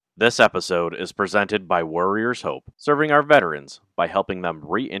This episode is presented by Warriors Hope, serving our veterans by helping them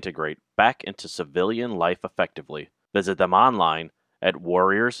reintegrate back into civilian life effectively. Visit them online at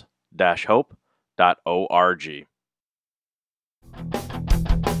warriors-hope.org.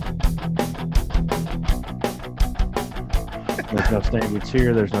 There's no standards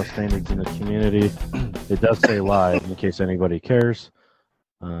here. There's no standards in the community. It does say live in case anybody cares.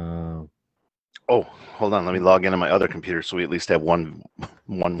 Oh, hold on. Let me log into my other computer so we at least have one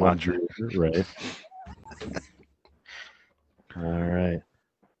watcher. Right. All right.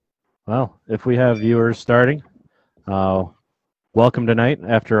 Well, if we have viewers starting, welcome tonight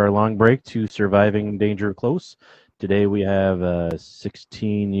after our long break to Surviving Danger Close. Today we have a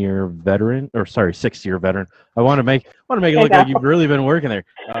 6-year veteran. I want to make it look like you've really been working there.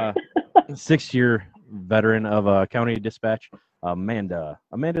 6-year veteran of county dispatch. Amanda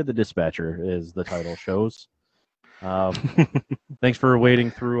the Dispatcher is the title shows. Thanks for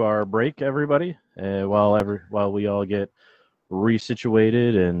waiting through our break, everybody. While we all get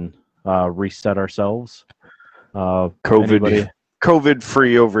resituated and reset ourselves. COVID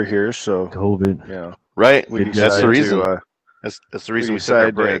free over here, so COVID. Yeah. Right. That's the reason. That's the reason we took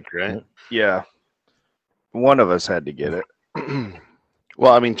our break, right? Yeah. One of us had to get it.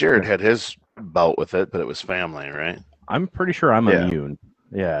 Well, I mean, Jared had his bout with it, but it was family, right? I'm pretty sure I'm immune.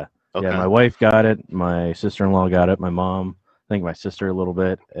 Yeah. Okay. Yeah, my wife got it. My sister-in-law got it. My mom, I think my sister a little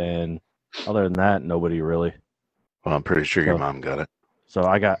bit. And other than that, nobody really. Well, I'm pretty sure your mom got it. So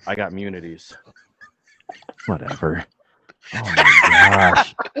I got immunities. Whatever. Oh my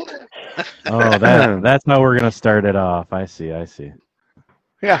gosh. Oh, that's how we're gonna start it off. I see.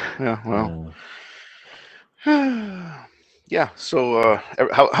 Yeah. Well. Yeah. So,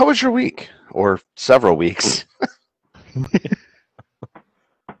 how was your week or several weeks?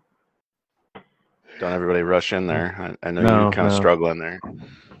 Don't everybody rush in there. I know you're kind of struggling there.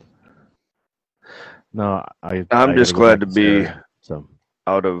 No, I'm just glad to be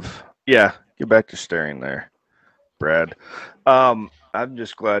out of. Yeah, get back to staring there, Brad. I'm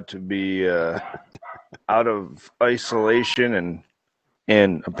just glad to be out of isolation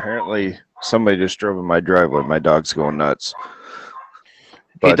and apparently somebody just drove in my driveway. My dog's going nuts.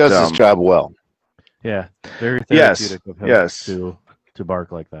 He does his job well. Yeah, very therapeutic of him to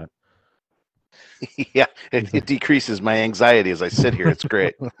bark like that. Yeah, it decreases my anxiety as I sit here. It's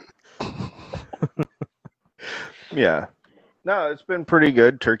great. Yeah. No, it's been pretty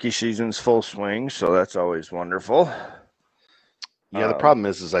good. Turkey season's full swing, so that's always wonderful. Yeah, the problem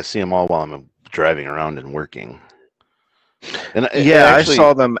is I see them all while I'm driving around and working. And I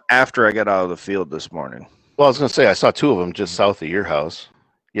saw them after I got out of the field this morning. Well, I was going to say I saw 2 of them just south of your house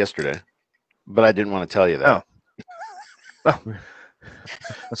yesterday, but I didn't want to tell you that. Oh.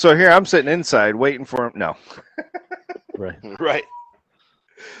 So here I'm sitting inside waiting for him. No. Right.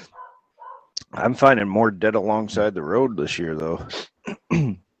 I'm finding more dead alongside the road this year, though.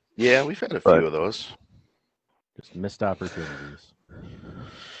 Yeah, we've had a few of those. Just missed opportunities.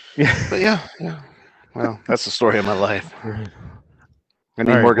 Yeah. But yeah. Well, that's the story of my life. I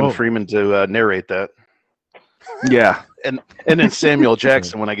need Morgan Freeman to narrate that. Yeah. And then Samuel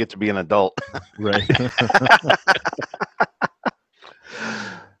Jackson when I get to be an adult. Right.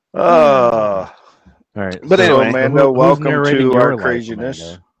 All right. But anyway, Amanda, welcome to our life, craziness.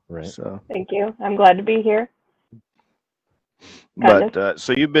 Amanda? Right. So. Thank you. I'm glad to be here. But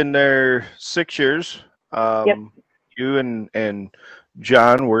so you've been there 6 years. Yep. You and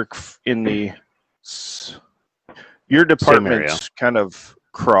John work in the your departments kind of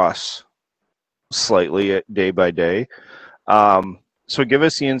cross slightly day by day. So give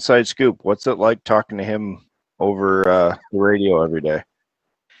us the inside scoop. What's it like talking to him over the radio every day?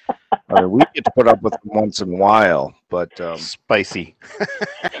 I mean, we get to put up with him once in a while, but spicy.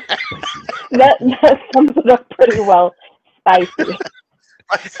 That sums it up pretty well. Spicy.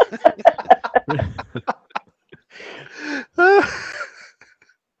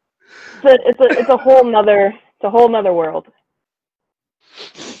 It's a whole nother world.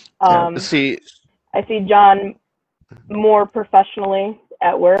 I see John more professionally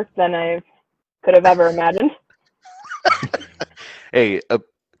at work than I could have ever imagined. Hey,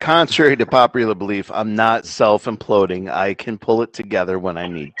 contrary to popular belief, I'm not self-imploding. I can pull it together when I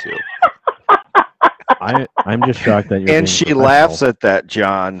need to. I'm just shocked that you're. And she laughs at that,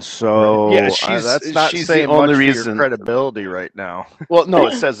 John. So yeah, that's not she's saying the only much reason. For your credibility right now. Well, no,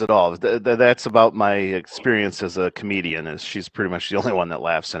 it says it all. That's about my experience as a comedian. Is she's pretty much the only one that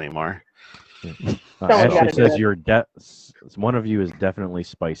laughs anymore. Ashley says one of you is definitely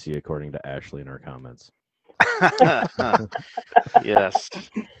spicy, according to Ashley in her comments. Yes,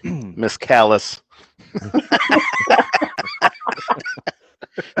 Miss Callis.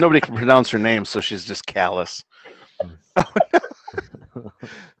 Nobody can pronounce her name, so she's just callous. For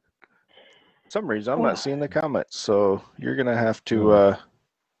some reason, I'm not seeing the comments, so you're going to have to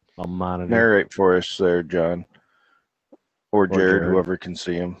I'll monitor. narrate for us there, John. Or Jared, whoever can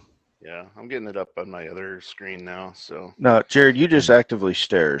see him. Yeah, I'm getting it up on my other screen now. So No, Jared, you just actively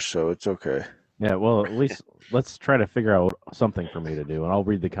stare, so it's okay. Yeah, well, at least let's try to figure out something for me to do, and I'll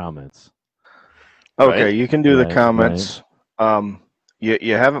read the comments. Okay, Right. you can do Right, the comments.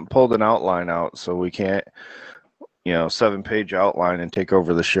 You haven't pulled an outline out, so we can't, 7-page outline and take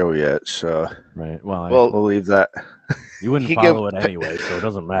over the show yet. So Right. Well, we'll leave that. you wouldn't he follow it anyway, so it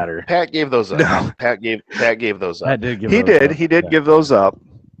doesn't matter. Pat gave those up. No. Pat gave those up. I did give He those did. up. He did give those up,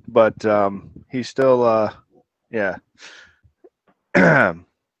 but he still, yeah.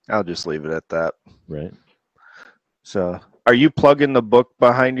 I'll just leave it at that. Right. So, are you plugging the book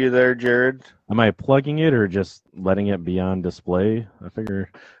behind you there, Jared? Am I plugging it or just letting it be on display? I figure,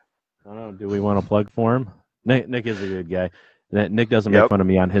 I don't know, do we want to plug for him? Nick is a good guy. Nick doesn't make fun of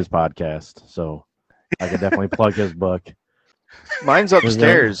me on his podcast, so I could definitely plug his book. Mine's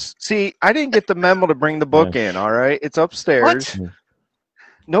upstairs. See, I didn't get the memo to bring the book in, all right? It's upstairs. What?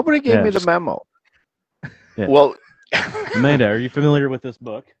 Nobody gave me the memo. Yeah. Well, Amanda, are you familiar with this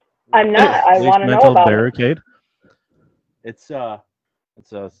book? I'm not. I want to know Mental about it. Barricade. It's a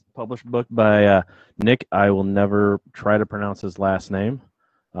published book by Nick. I will never try to pronounce his last name.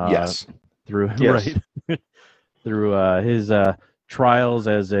 yes. Through his trials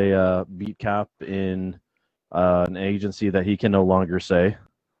as a beat cop in an agency that he can no longer say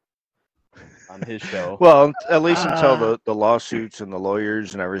on his show. Well, at least until the lawsuits and the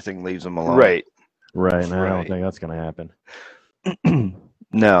lawyers and everything leaves him alone. Right. Right, and I don't think that's going to happen.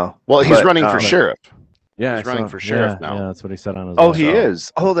 No. Well, he's running for sheriff. Yeah, He's running for sheriff now. Yeah, that's what he said on his. Oh, he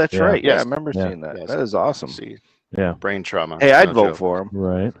is. Oh, that's Yeah. right. Yeah, I Yes. remember seeing that. Yes. That is awesome. See, Yeah. brain trauma. Hey, I'd No vote joke. for him.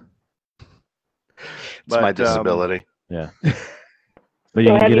 Right. It's my But, disability. Yeah. But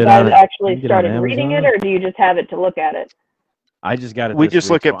So have get you it guys on. actually you can get it on started reading it, Amazon. or do you just have it to look at it? I just got it. We this just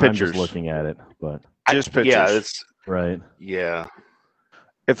week, look at so I'm pictures. just looking at it, but Just pictures. Yeah, it's right. yeah.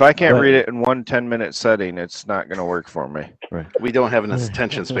 If I can't But- read it in one 10-minute setting, it's not going to work for me. We don't have an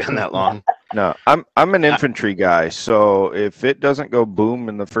attention span that long. No, I'm an infantry guy, so if it doesn't go boom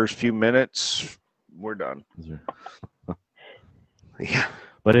in the first few minutes, we're done. Yeah.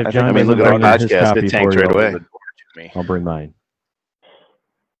 But if I John think- doesn't look at our bring in his podcast, copy it tanked for you, right away. I'll bring mine.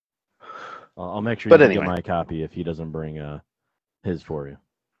 I'll make sure But you anyway. get my copy if he doesn't bring his for you.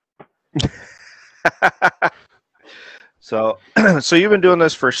 So you've been doing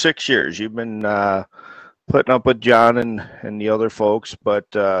this for 6 years. You've been putting up with John and the other folks, but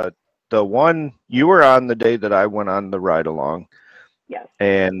the one you were on the day that I went on the ride along. Yes.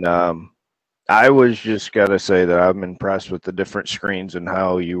 And I was just got to say that I'm impressed with the different screens and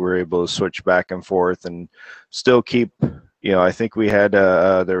how you were able to switch back and forth and still keep, I think we had,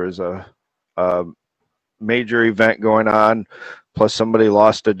 there was a major event going on, plus somebody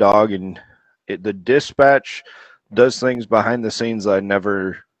lost a dog, and the dispatch does things behind the scenes I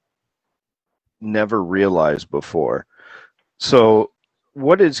never realized before. So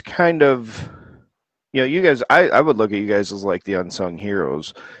what is kind of, you guys, I would look at you guys as like the unsung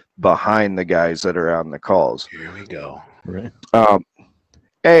heroes behind the guys that are on the calls. Here we go. Right.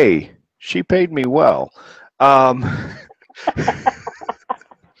 A, she paid me well.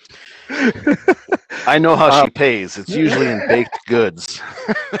 I know how she pays. It's usually in baked goods.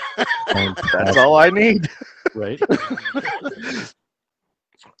 That's all I need. Right.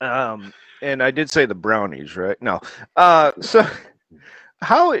 And I did say the brownies, right? No. So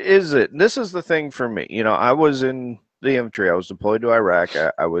how is it? This is the thing for me. I was in the infantry. I was deployed to Iraq.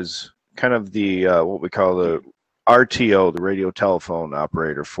 I was kind of the what we call the RTO, the radio telephone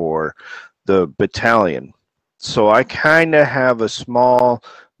operator for the battalion. So I kind of have a small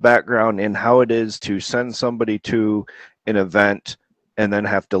background in how it is to send somebody to an event and then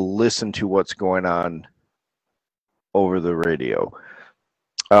have to listen to what's going on over the radio.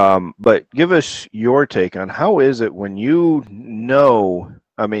 But give us your take on how is it when you've been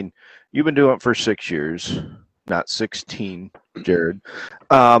doing it for 6 years, not 16, Jared.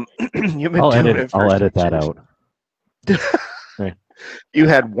 You've been I'll doing edit. it for I'll edit 6 that years. out. Right. You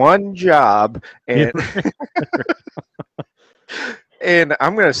had one job, and and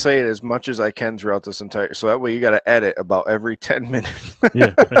I'm going to say it as much as I can throughout this entire. So that way, you got to edit about every 10 minutes.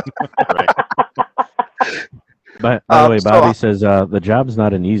 Yeah. Right. By the way, Bobby says the job's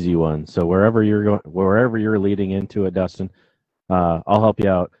not an easy one. So wherever you're leading into it, Dustin, I'll help you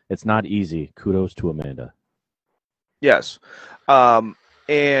out. It's not easy. Kudos to Amanda. Yes.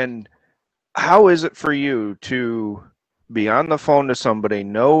 And how is it for you to be on the phone to somebody,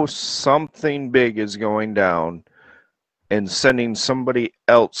 know something big is going down, and sending somebody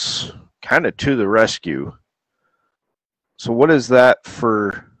else kind of to the rescue. So what is that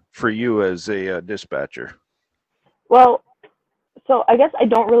for you as a dispatcher? Well, so I guess I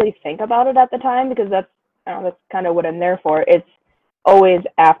don't really think about it at the time because that's kind of what I'm there for. It's always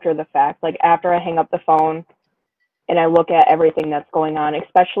after the fact, like after I hang up the phone and I look at everything that's going on,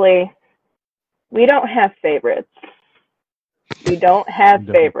 especially we don't have favorites. We don't have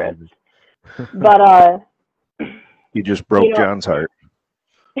favorites. But you just broke John's heart.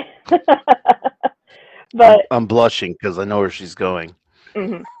 But I'm blushing because I know where she's going.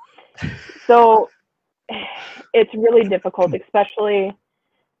 Mm-hmm. So it's really difficult, especially,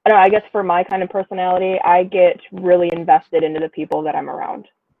 I don't know, I guess for my kind of personality, I get really invested into the people that I'm around.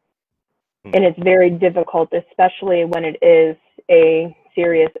 And it's very difficult, especially when it is a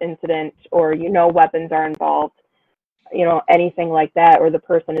serious incident or, weapons are involved, anything like that, or the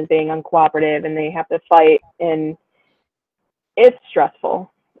person is being uncooperative and they have to fight. And it's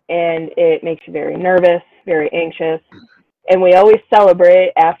stressful and it makes you very nervous, very anxious. And we always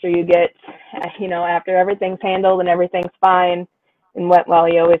celebrate after you get, after everything's handled and everything's fine and went well,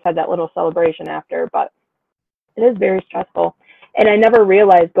 you always had that little celebration after, but it is very stressful. And I never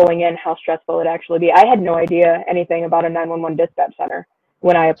realized going in how stressful it actually be. I had no idea anything about a 911 dispatch center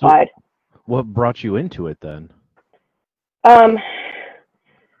when I applied. So what brought you into it then? Past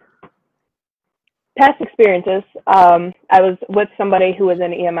experiences. I was with somebody who was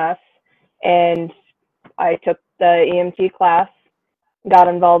in EMS, and I took the EMT class, got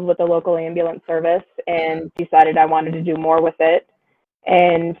involved with the local ambulance service, and decided I wanted to do more with it.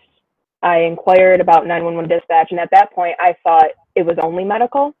 And I inquired about 911 dispatch, and at that point, I thought it was only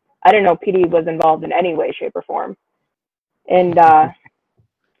medical. I didn't know PD was involved in any way, shape, or form. And so,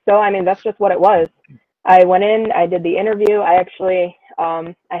 that's just what it was. I went in, I did the interview. I actually,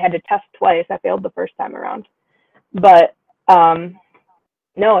 I had to test twice. I failed the first time around. But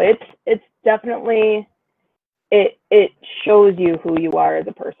no, it's definitely, it shows you who you are as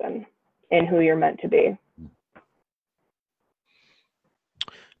a person and who you're meant to be.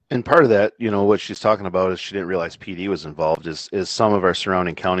 And part of that, what she's talking about is she didn't realize PD was involved, is some of our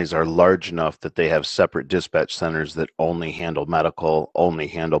surrounding counties are large enough that they have separate dispatch centers that only handle medical, only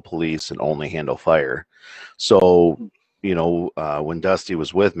handle police, and only handle fire. So, when Dusty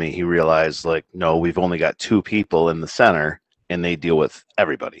was with me, he realized, no, we've only got 2 people in the center, and they deal with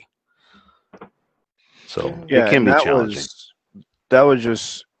everybody. So yeah, it can be challenging. That was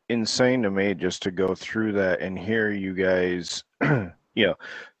just insane to me, just to go through that and hear you guys,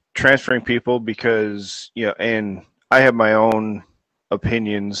 transferring people, because and I have my own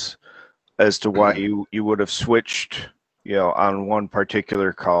opinions as to why you would have switched on one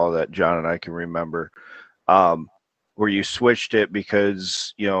particular call that John and I can remember, where you switched it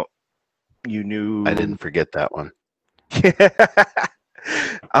because you knew. I didn't forget that one.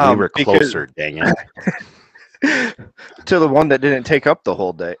 We were closer, dang it. To the one that didn't take up the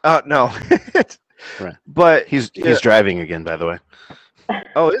whole day. No. Right. But he's driving again, by the way.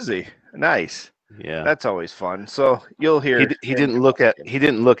 Oh, is he? Nice. Yeah, that's always fun. So you'll hear. He didn't look at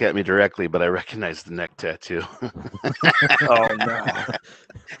me directly, but I recognized the neck tattoo. Oh no.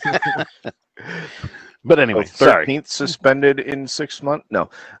 But anyway, 13th suspended in 6 months. No.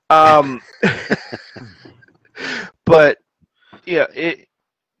 But yeah,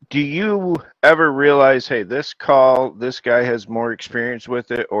 do you ever realize, hey, this guy has more experience with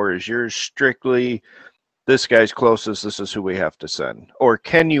it, or is yours strictly, this guy's closest, this is who we have to send? Or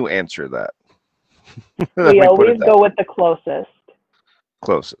can you answer that? We always go with the closest.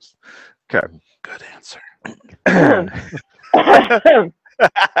 Closest. Okay. Good answer.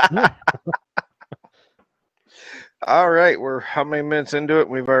 All right. We're how many minutes into it?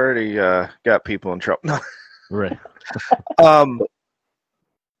 We've already got people in trouble. Right.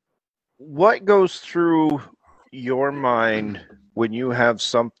 What goes through your mind when you have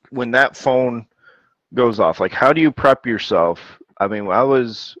when that phone goes off? Like, how do you prep yourself? I mean,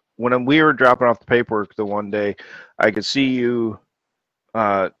 when we were dropping off the paperwork the one day, I could see you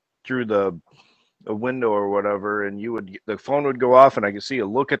through the window or whatever, and the phone would go off, and I could see you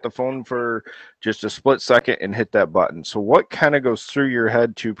look at the phone for just a split second and hit that button. So what kind of goes through your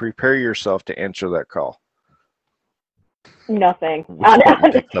head to prepare yourself to answer that call? Nothing.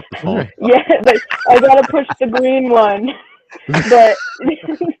 Picked up the phone. Yeah, but I gotta push the green one. But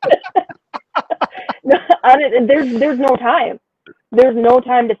there's no time. There's no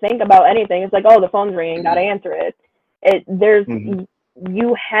time to think about anything. It's like, oh, the phone's ringing, gotta answer it.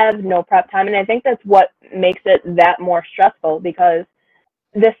 You have no prep time, and I think that's what makes it that more stressful, because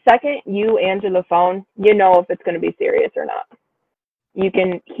the second you answer the phone, you know if it's going to be serious or not. You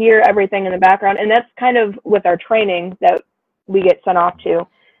can hear everything in the background, and that's kind of with our training that we get sent off to.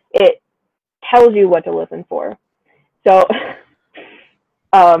 It tells you what to listen for. So,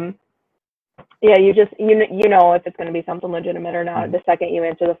 yeah, you just you know if it's going to be something legitimate or not the second you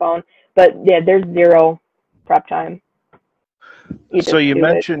answer the phone. But yeah, there's zero prep time. So you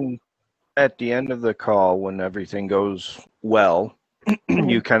mentioned at the end of the call, when everything goes well,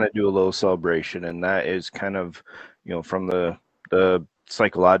 you kind of do a little celebration, and that is kind of, from the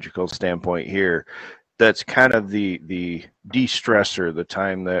psychological standpoint here, that's kind of the de-stressor, the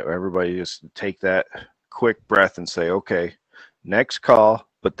time that everybody just take that quick breath and say, okay, next call,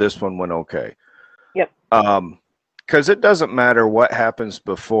 but this one went okay. Yep. Because it doesn't matter what happens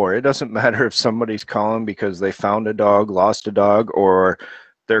before. It doesn't matter if somebody's calling because they found a dog, lost a dog, or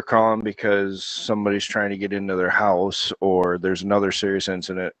they're calling because somebody's trying to get into their house, or there's another serious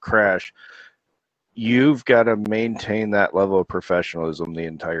incident, crash. You've got to maintain that level of professionalism the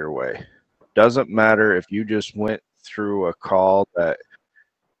entire way. Doesn't matter if you just went through a call that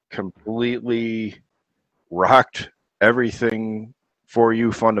completely rocked everything for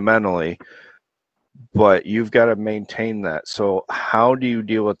you fundamentally, but you've got to maintain that. So how do you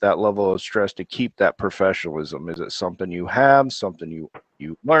deal with that level of stress to keep that professionalism? Is it something you have, something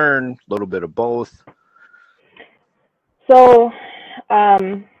you learn, a little bit of both? So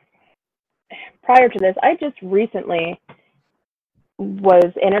prior to this, I just recently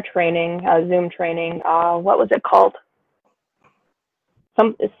was in a training, a Zoom training. What was it called?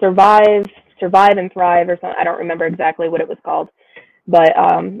 Some Survive and Thrive or something. I don't remember exactly what it was called, but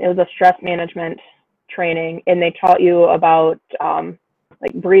it was a stress management training, and they taught you about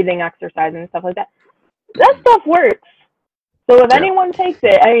like breathing exercises and stuff like that. That stuff works. So if anyone takes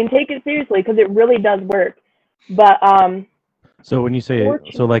it, I mean, take it seriously, because it really does work. But so when you say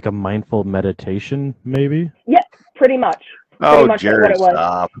like a mindful meditation, maybe? Yeah, pretty much. Oh, much Jared, what it was.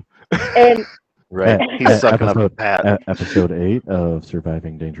 stop. And Right, he's sucking up a pat. Episode 8 of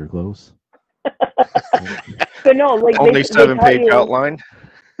Surviving Danger Close. But no, like only 7-page outline.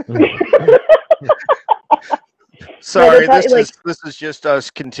 Sorry, this is just us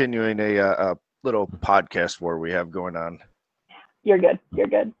continuing a little podcast war we have going on. You're good.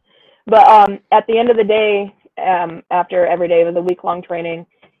 But at the end of the day, after every day, it was a week-long training.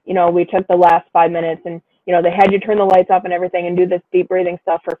 We took the last 5 minutes, and they had you turn the lights off and everything, and do this deep breathing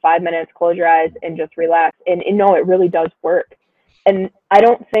stuff for 5 minutes, close your eyes, and just relax. And it really does work. And I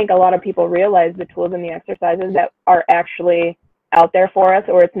don't think a lot of people realize the tools and the exercises that are actually out there for us,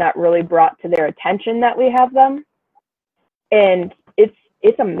 or it's not really brought to their attention that we have them. And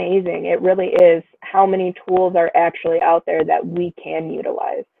it's amazing. It really is how many tools are actually out there that we can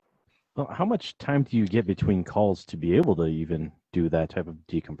utilize. Well, how much time do you get between calls to be able to even do that type of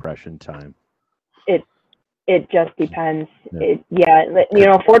decompression time? It just depends.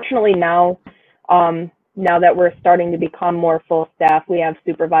 Yeah. Fortunately now that we're starting to become more full staff, we have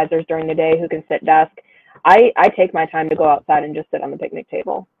supervisors during the day who can sit desk. I take my time to go outside and just sit on the picnic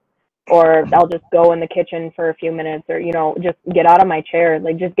table, or I'll just go in the kitchen for a few minutes, or just get out of my chair.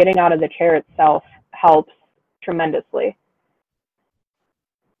 Like, just getting out of the chair itself helps tremendously.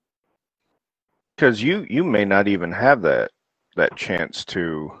 Because you may not even have that chance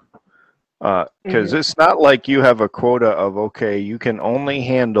to, because it's not like you have a quota of, okay, you can only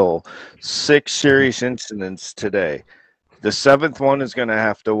handle 6 serious incidents today. The 7th one is going to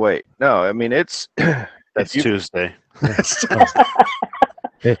have to wait. No, I mean, that's Tuesday.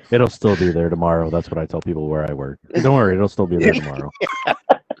 It'll still be there tomorrow. That's what I tell people where I work. Don't worry, it'll still be there tomorrow.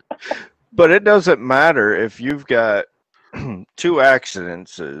 But it doesn't matter if you've got 2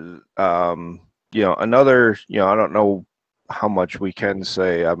 accidents. Another, I don't know how much we can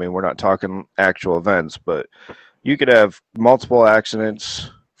say. I mean, we're not talking actual events, but you could have multiple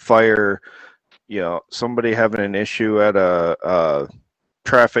accidents, fire, somebody having an issue at a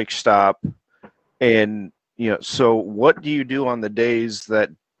traffic stop. And, so what do you do on the days that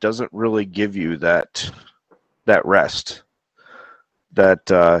doesn't really give you that rest that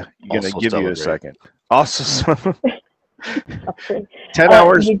you're going to give you a second? Also, 10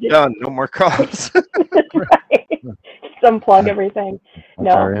 hours done, no more calls. Right. Just unplug everything.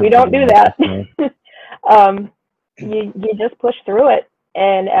 No, we don't do that. You just push through it,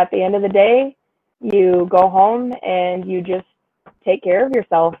 and at the end of the day, you go home and you just take care of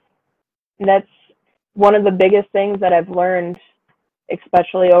yourself. And that's one of the biggest things that I've learned,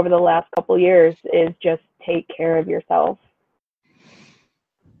 especially over the last couple of years, is just take care of yourself.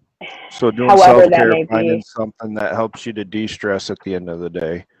 So doing self-care, finding something that helps you to de-stress at the end of the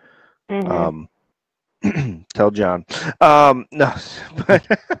day. Tell John. No, but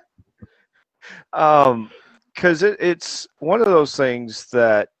because it's one of those things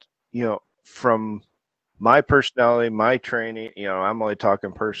that, from my personality, my training, I'm only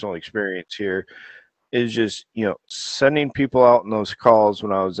talking personal experience here, is just, sending people out in those calls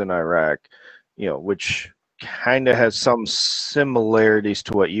when I was in Iraq, which kind of has some similarities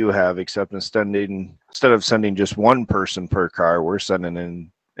to what you have, except instead of sending just one person per car, we're sending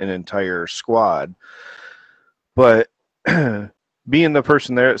in an entire squad. But being the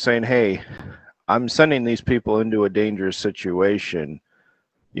person there saying, hey, I'm sending these people into a dangerous situation,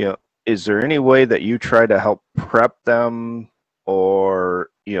 is there any way that you try to help prep them or,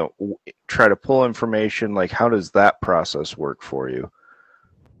 try to pull information? Like, how does that process work for you?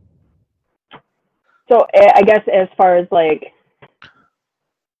 So I guess as far as like,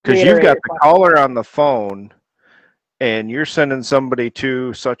 because you've got the caller on the phone and you're sending somebody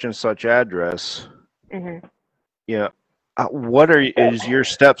to such and such address. Mm-hmm. What is your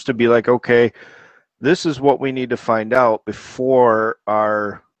steps to be like, okay, this is what we need to find out before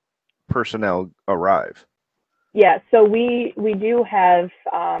our personnel arrive? Yeah, so we do have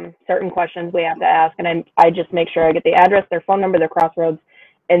certain questions we have to ask, and I just make sure I get the address, their phone number, their crossroads,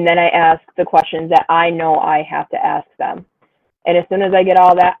 and then I ask the questions that I know I have to ask them. And as soon as I get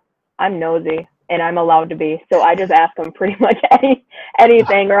all that, I'm nosy, and I'm allowed to be. So I just ask them pretty much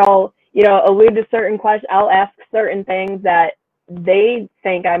anything, or I'll, allude to certain questions. I'll ask certain things that they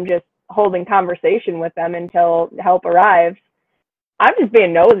think I'm just holding conversation with them until help arrives. I'm just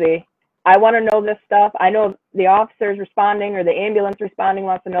being nosy. I want to know this stuff. I know the officers responding or the ambulance responding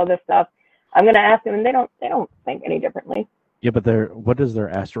wants to know this stuff. I'm going to ask them, and they don't think any differently. Yeah, but what does their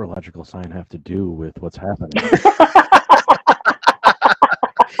astrological sign have to do with what's happening?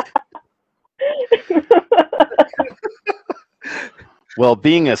 Well,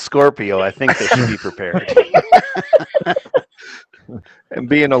 being a Scorpio, I think they should be prepared. And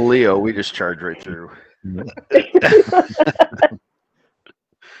being a Leo, we just charge right through.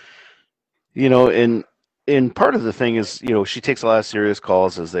 And part of the thing is, she takes a lot of serious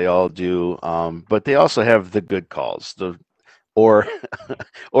calls, as they all do, but they also have the good calls, or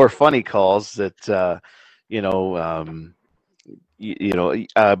funny calls that,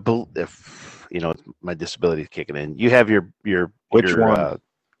 if my disability is kicking in. You have your Which one?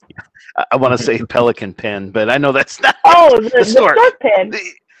 I want to say Pelican pen, but I know that's not. Oh, the shark pen.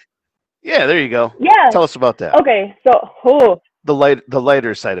 Yeah, there you go. Yeah. Tell us about that. Okay, so the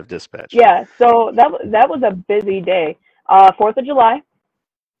lighter side of dispatch. Yeah, so that was a busy day. 4th of July.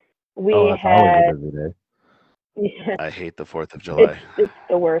 We had. Always a busy day. Yeah, I hate the 4th of July. It's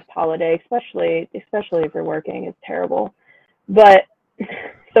the worst holiday, especially if you're working. It's terrible. But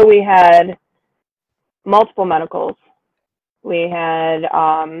so we had multiple medicals. We had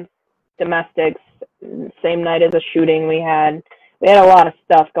domestics. Same night as a shooting, we had a lot of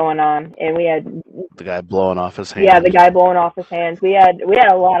stuff going on, and we had the guy blowing off his hands. Yeah, the guy blowing off his hands. We had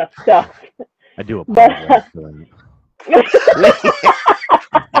a lot of stuff. I do apologize for that.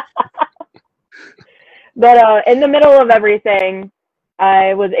 But in the middle of everything,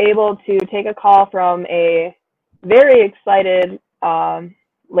 I was able to take a call from a very excited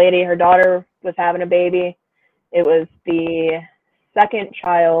lady. Her daughter was having a baby. It was the second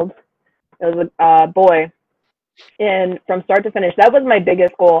child. It was a boy. And from start to finish, that was my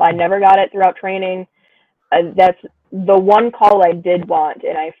biggest goal. I never got it throughout training. That's the one call I did want,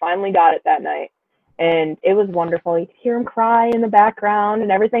 and I finally got it that night. And it was wonderful. You could hear him cry in the background,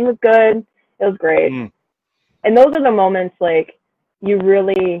 and everything was good. It was great. And those are the moments, like, you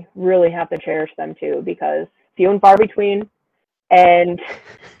really, really have to cherish them, too, because few and far between. And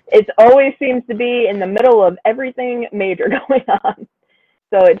it always seems to be in the middle of everything major going on.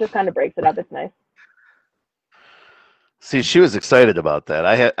 So it just kind of breaks it up. It's nice. See, she was excited about that.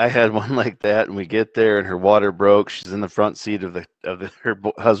 I had one like that, and we get there, and her water broke. She's in the front seat of her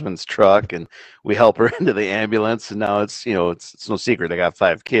husband's truck, and we help her into the ambulance. And now it's no secret I got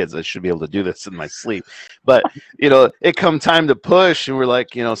 5 kids. I should be able to do this in my sleep. But it come time to push, and we're like,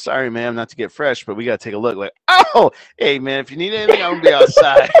 sorry, ma'am, not to get fresh, but we got to take a look. Like, oh, hey, man, if you need anything, I'm gonna be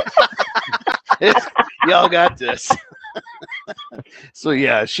outside. Y'all got this. So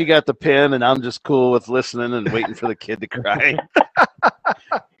yeah, she got the pen, and I'm just cool with listening and waiting for the kid to cry.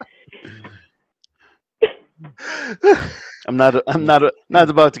 I'm not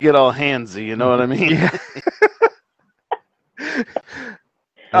about to get all handsy, you know what I mean? Yeah. I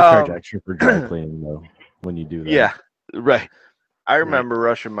charge extra for dry cleaning though when you do that. Yeah, right. I remember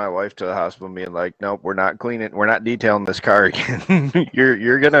rushing my wife to the hospital and being like, nope, we're not cleaning, we're not detailing this car again.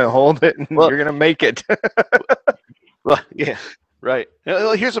 You're gonna hold it and you're gonna make it. Well, yeah. Right.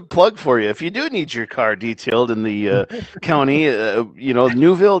 Well, here's a plug for you. If you do need your car detailed in the county,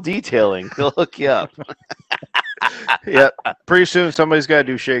 Newville Detailing, they'll hook you up. Yeah. Pretty soon somebody's got to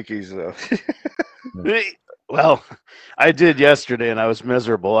do shakies, though. Well, I did yesterday, and I was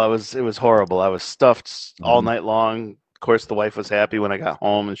miserable. It was horrible. I was stuffed all night long. Of course, the wife was happy when I got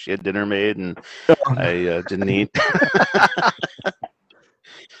home, and she had dinner made, and I didn't eat.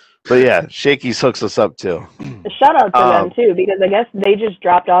 But yeah, Shakey's hooks us up too. Shout out to them too, because I guess they just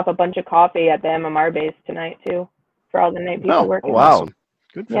dropped off a bunch of coffee at the MMR base tonight too, for all the night people working. Wow,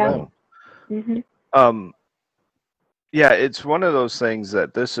 good for them. Mm-hmm. Yeah, it's one of those things that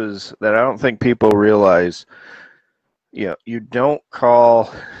I don't think people realize. You don't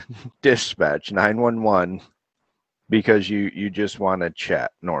call dispatch 911 because you just want to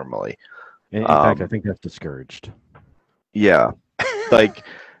chat normally. In fact, I think that's discouraged. Yeah, like.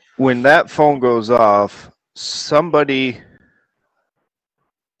 When that phone goes off, somebody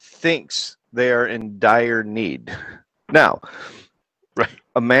thinks they are in dire need. Now, right.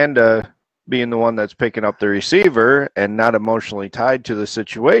 Amanda, being the one that's picking up the receiver and not emotionally tied to the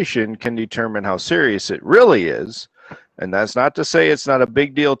situation, can determine how serious it really is. And that's not to say it's not a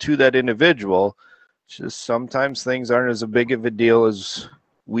big deal to that individual. It's just sometimes things aren't as big of a deal as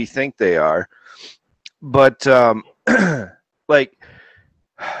we think they are. But, like...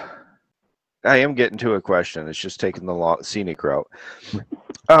 I am getting to a question. It's just taking the scenic route.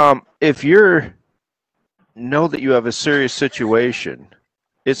 If you know that you have a serious situation,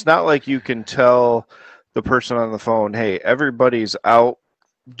 it's not like you can tell the person on the phone, hey, everybody's out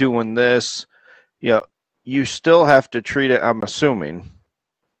doing this. You still have to treat it, I'm assuming,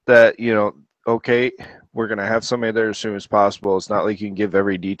 that, okay, we're going to have somebody there as soon as possible. It's not like you can give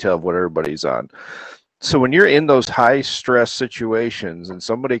every detail of what everybody's on. So when you're in those high stress situations and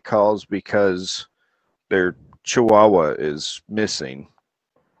somebody calls because their chihuahua is missing,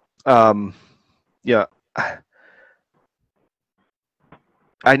 I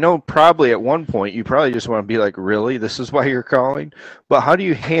know probably at one point you probably just want to be like, really, this is why you're calling? But how do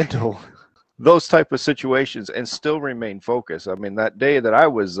you handle those type of situations and still remain focused? I mean, that day that I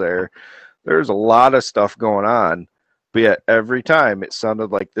was there's a lot of stuff going on. But yet, every time it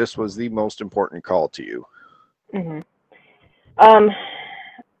sounded like this was the most important call to you. Mm-hmm.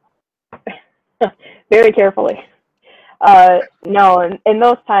 Very carefully. No, in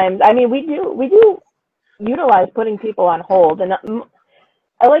those times, I mean, we do utilize putting people on hold, and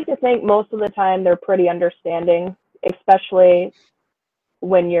I like to think most of the time they're pretty understanding, especially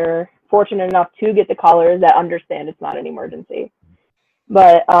when you're fortunate enough to get the callers that understand it's not an emergency.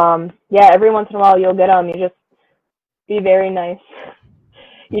 But every once in a while you'll get them. You just be very nice.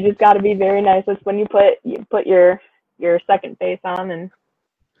 You just got to be very nice. That's when you put your second face on, and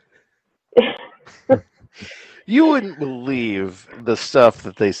you wouldn't believe the stuff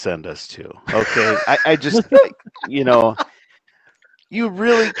that they send us to. Okay, I just you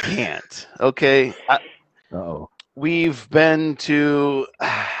really can't. Okay. We've been to.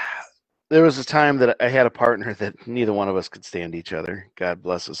 There was a time that I had a partner that neither one of us could stand each other. God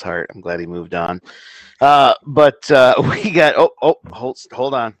bless his heart. I'm glad he moved on. But we got.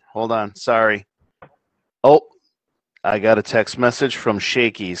 Hold on. Sorry. I got a text message from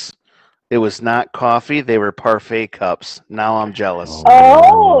Shakey's. It was not coffee. They were parfait cups. Now I'm jealous.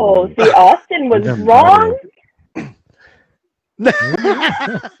 Oh, see, Austin was wrong.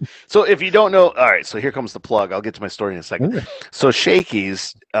 So if you don't know, all right, so here comes the plug. I'll get to my story in a second. So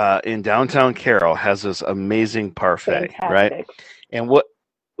Shakey's in downtown Carroll has this amazing parfait. Fantastic. Right? And what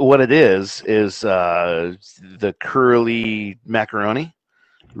it is the curly macaroni,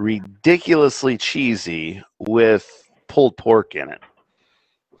 ridiculously cheesy with pulled pork in it.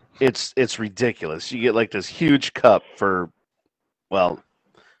 It's ridiculous. You get like this huge cup for, well,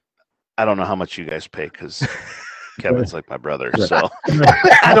 I don't know how much you guys pay because Kevin's like my brother, so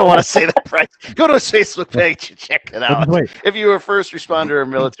I don't want to say the price. Go to his Facebook page and check it out. If you were a first responder or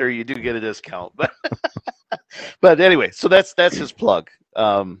military, you do get a discount. But anyway, so that's his plug.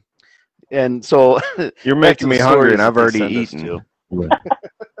 And so you're making me hungry, and I've already eaten.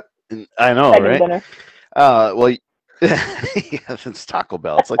 I know, right? Well, it's Taco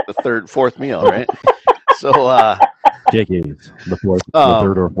Bell. It's like the fourth meal, right? So, JK's the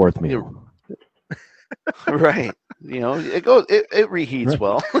third or fourth meal. Right. It reheats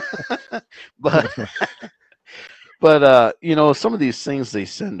well. but some of these things they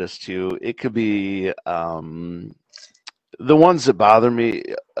send us to, it could be the ones that bother me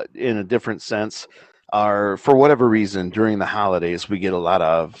in a different sense are, for whatever reason, during the holidays, we get a lot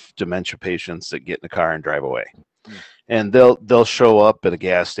of dementia patients that get in the car and drive away. and they'll show up at a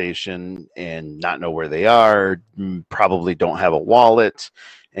gas station and not know where they are, probably don't have a wallet,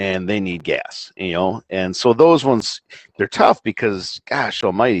 and they need gas, and so those ones, they're tough because, gosh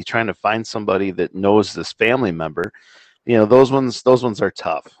almighty, trying to find somebody that knows this family member, those ones are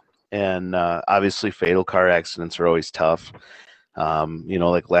tough. And obviously fatal car accidents are always tough.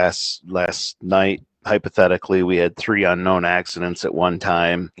 Like last night, hypothetically, we had 3 unknown accidents at one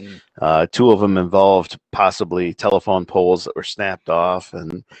time. 2 of them involved possibly telephone poles that were snapped off,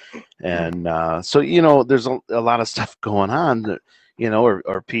 and so there's a lot of stuff going on that,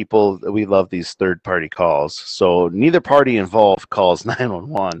 or people. We love these third-party calls. So neither party involved calls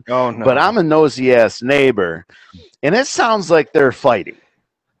 911. Oh no! But I'm a nosy ass neighbor, and it sounds like they're fighting.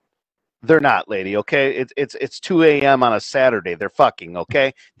 They're not, lady, okay? It's 2 a.m. on a Saturday. They're fucking,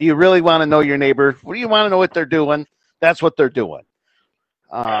 okay? Do you really want to know your neighbor? What do you want to know what they're doing? That's what they're doing.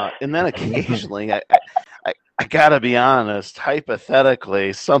 And then occasionally, I got to be honest,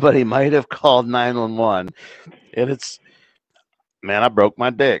 hypothetically, somebody might have called 911, and it's, man, I broke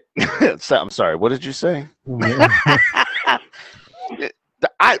my dick. I'm sorry, what did you say?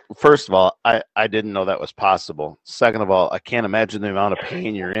 First of all, I didn't know that was possible. Second of all, I can't imagine the amount of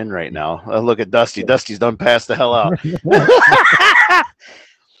pain you're in right now. Look at Dusty. Dusty's done passed the hell out.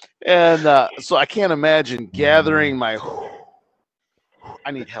 And so I can't imagine gathering my,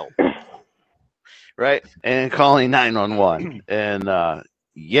 I need help, right? And calling 911. And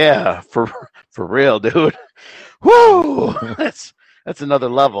yeah, for real, dude. Woo! That's another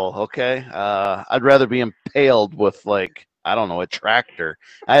level, okay? I'd rather be impaled with, like, I don't know, a tractor.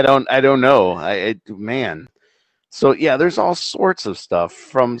 I don't know. Man. So yeah, there's all sorts of stuff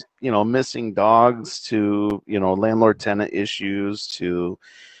from, missing dogs to, landlord tenant issues to,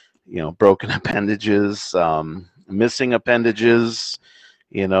 broken appendages, missing appendages.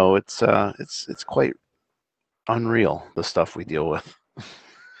 It's quite unreal, the stuff we deal with.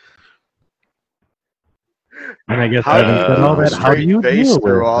 And I guess how do you deal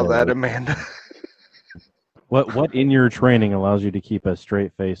through all that, Amanda? What in your training allows you to keep a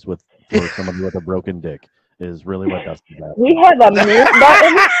straight face for somebody with a broken dick is really what Dusty does. We have a mute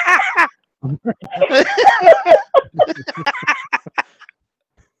button.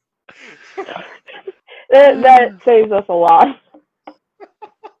 that saves us a lot.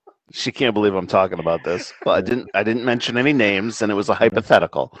 She can't believe I'm talking about this. Well, I didn't mention any names, and it was a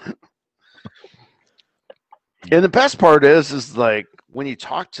hypothetical. And the best part is like, when you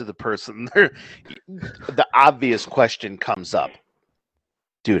talk to the person, the obvious question comes up.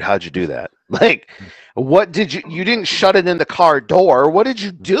 Dude, how'd you do that? Like, what did you didn't shut it in the car door. What did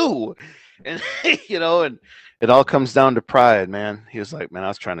you do? And, and it all comes down to pride, man. He was like, man, I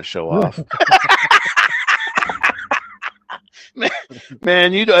was trying to show off.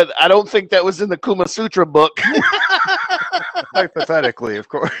 man, I don't think that was in the Kuma Sutra book. Hypothetically, of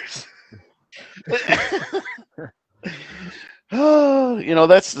course.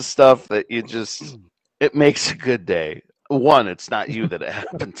 That's the stuff that it makes a good day. One, it's not you that it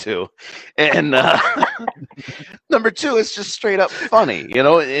happened to, and number 2, it's just straight up funny,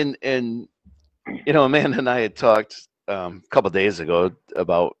 and Amanda and I had talked a couple of days ago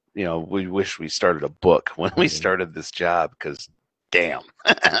about, we wish we started a book when we started this job, because damn.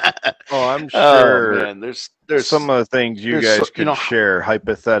 I'm sure. Man, there's some of the things you guys could share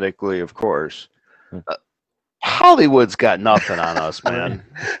hypothetically, of course. Hollywood's got nothing on us, man.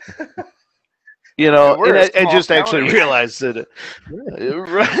 And I just actually realized that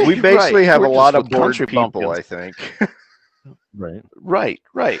we basically have a lot of bored people, bumpkins. I think. Right.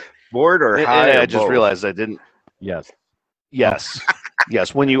 Bored or high? And I just realized I didn't. Yes.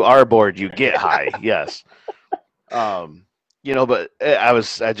 When you are bored, you get high. Yes. But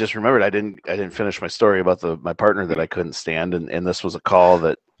I just remembered I didn't finish my story about my partner that I couldn't stand, and this was a call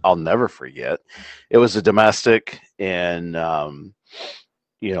that I'll never forget. It was a domestic, and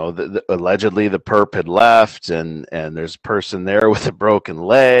allegedly the perp had left, and there's a person there with a broken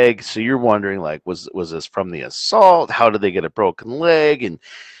leg. So you're wondering, like, was this from the assault? How did they get a broken leg? And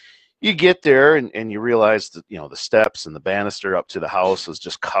you get there, and you realize that the steps and the banister up to the house is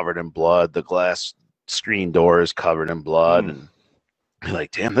just covered in blood. The glass screen door is covered in blood, and you're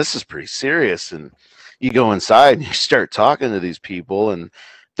like, damn, this is pretty serious. And you go inside and you start talking to these people, and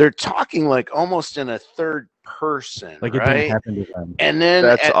they're talking like almost in a third person, like right? It didn't happen to them. And then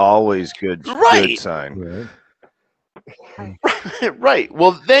that's always good sign. Right.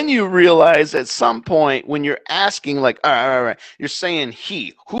 Well, then you realize at some point when you're asking, like, all right, you're saying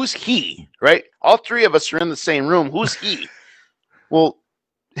he. Who's he? Right? All 3 of us are in the same room. Who's he? Well,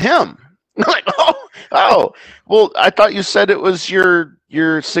 him. Like, oh. Well, I thought you said it was your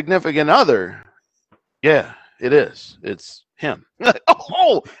significant other. Yeah, it is. It's him.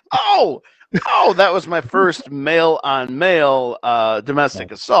 Oh, that was my first male on male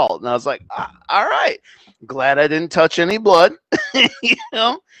domestic assault. And I was like, all right, glad I didn't touch any blood, you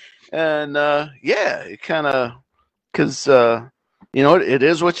know? And yeah, it kind of, because you know, it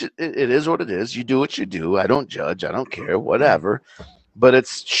is what it is what it is. You do what you do. I don't judge. I don't care. Whatever. But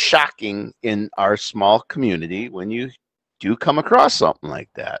it's shocking in our small community when you do come across something like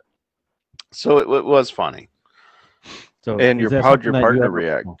that. So it was funny. So and how'd your partner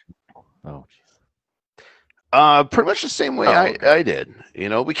react? Oh, pretty much the same way I did. You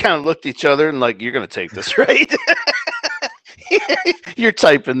know, we kind of looked at each other and like, you're gonna take this, right? You're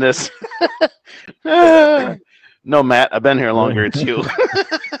typing this. No, Matt, I've been here longer. It's you.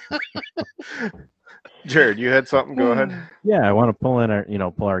 Jared, you had something? Go ahead. Yeah, I want to pull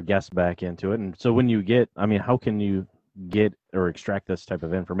our guests back into it. And so when you get, I mean, how can you get or extract this type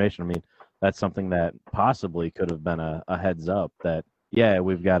of information? I mean, that's something that possibly could have been a heads up that, yeah,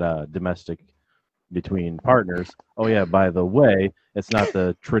 we've got a domestic between partners. Oh, yeah, by the way, it's not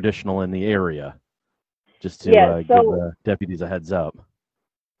the traditional in the area. Just to give the deputies a heads up.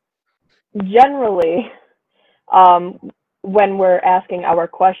 Generally, when we're asking our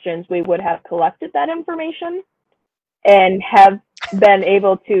questions, we would have collected that information and have been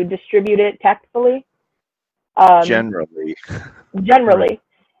able to distribute it tactfully. Generally.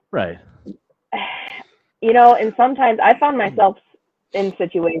 Right. You know, and sometimes I found myself in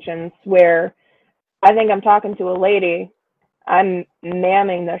situations where I think I'm talking to a lady, I'm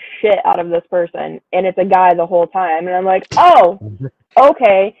mamming the shit out of this person, and it's a guy the whole time. And I'm like, oh,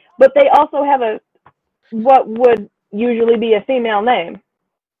 okay. But they also have what would usually be a female name.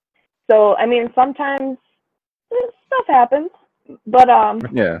 So, I mean, sometimes stuff happens. But,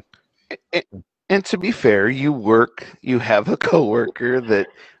 yeah. And to be fair, you have a coworker that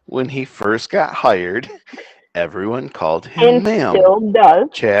when he first got hired, everyone called him and ma'am. Still does.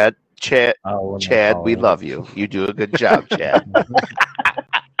 Chad, we love you. You do a good job, Chad.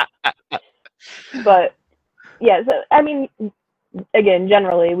 But yeah, so I mean, again,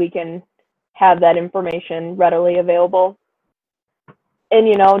 generally we can have that information readily available. And,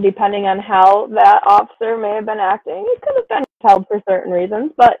 you know, depending on how that officer may have been acting, it could have been held for certain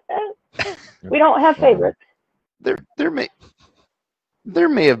reasons, but we don't have favorites. There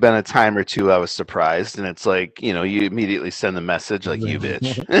may have been a time or two I was surprised, and it's like, you know, you immediately send the message like, you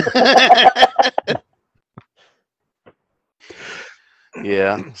bitch.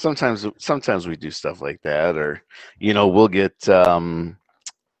 Yeah, sometimes we do stuff like that, or, you know, we'll get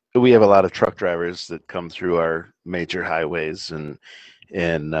we have a lot of truck drivers that come through our major highways, and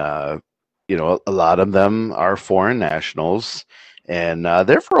you know, a lot of them are foreign nationals. And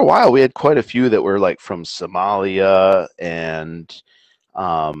there for a while, we had quite a few that were like from Somalia and,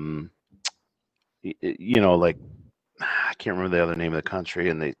 you know, like, I can't remember the other name of the country.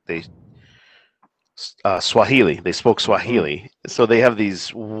 And they Swahili. They spoke Swahili. So they have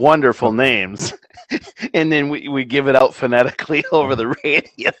these wonderful names. And then we give it out phonetically over the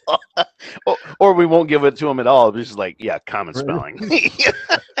radio. or we won't give it to them at all. It's just like, yeah, common spelling.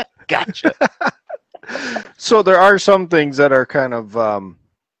 Gotcha. So there are some things that are kind of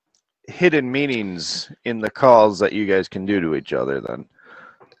hidden meanings in the calls that you guys can do to each other then.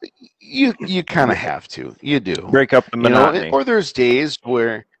 You kind of have to. You do. Break up the monotony. You know, or there's days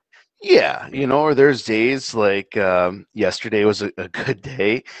where, yeah, you know, or there's days like yesterday was a good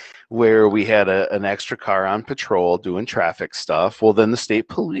day where we had an extra car on patrol doing traffic stuff. Well, then the state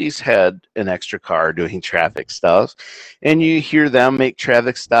police had an extra car doing traffic stuff. And you hear them make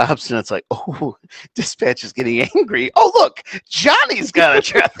traffic stops, and it's like, oh, dispatch is getting angry. Oh, look, Johnny's got a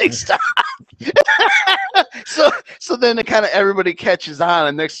traffic stop. So then it kind of everybody catches on,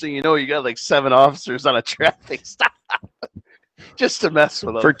 and next thing you know, you got like 7 officers on a traffic stop. Just to mess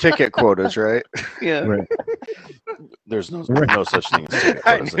with them. For ticket quotas, right? Yeah. Right. There's no such thing as ticket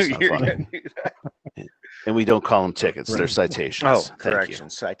quotas. That's not funny. And we don't call them tickets. Right. They're citations. Oh, correction.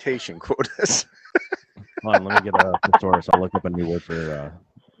 Citation quotas. Hold on, let me get a thesaurus. I'll look up a new word for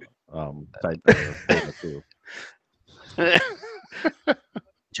quota too.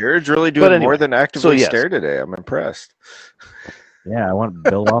 Jared's really doing more than actively stare today. I'm impressed. Yeah, I want to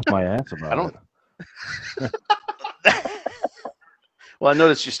build off my ass about it. Well, I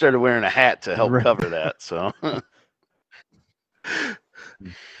noticed you started wearing a hat to help cover that. So,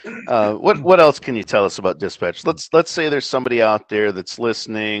 what else can you tell us about dispatch? Let's say there's somebody out there that's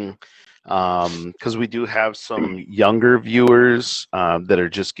listening, because we do have some younger viewers that are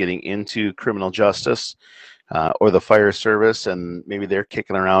just getting into criminal justice or the fire service, and maybe they're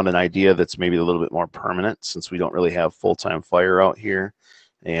kicking around an idea that's maybe a little bit more permanent, since we don't really have full-time fire out here.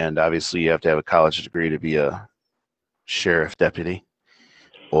 And obviously, you have to have a college degree to be a sheriff deputy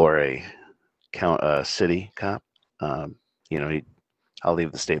or a city cop, I'll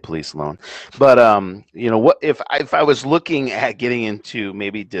leave the state police alone. But what if I was looking at getting into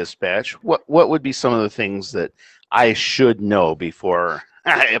maybe dispatch? What would be some of the things that I should know before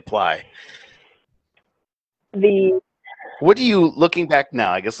I apply? What do you, looking back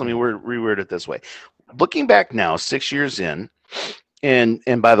now? I guess let me reword it this way. Looking back now, 6 years in,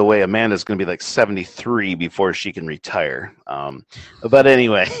 and by the way, Amanda's going to be like 73 before she can retire. But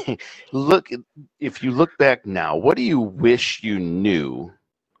anyway, if you look back now, what do you wish you knew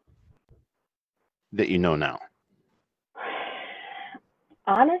that you know now?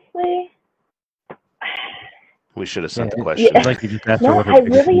 Honestly, we should have sent the question. It's like you just asked her what her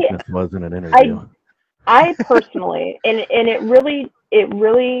biggest weakness was in an interview. I personally, and it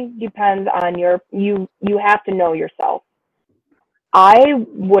really depends on you have to know yourself. I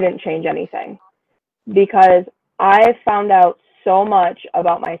wouldn't change anything because I found out so much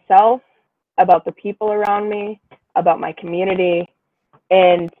about myself, about the people around me, about my community,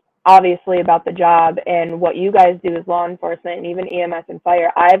 and obviously about the job and what you guys do as law enforcement and even EMS and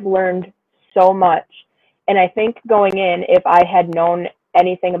fire. I've learned so much. And I think going in, if I had known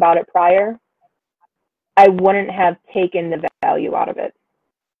anything about it prior, I wouldn't have taken the value out of it.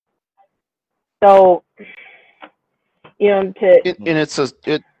 So, it's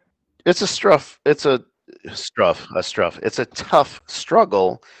a tough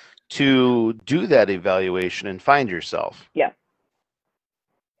struggle to do that evaluation and find yourself. Yeah.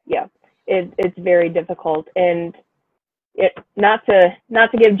 It's very difficult, and not to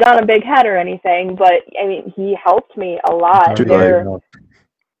give John a big head or anything, but I mean, he helped me a lot.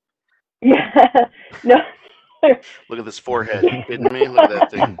 Yeah. No. Look at this forehead. You kidding me? Look at that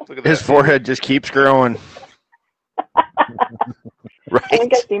thing. Look at his forehead just keeps growing. Right. I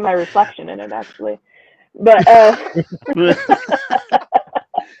think I see my reflection in it, actually. But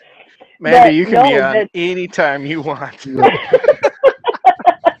Mandy, you can be on anytime you want.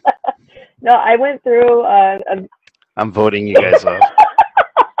 No, I went through I'm voting you guys off.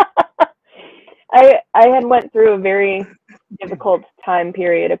 I had went through a very difficult time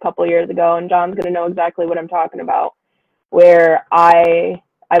period a couple years ago, and John's going to know exactly what I'm talking about, where I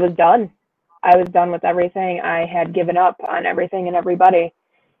was done. I was done with everything. I had given up on everything and everybody.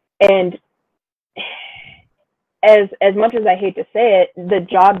 And as much as I hate to say it, the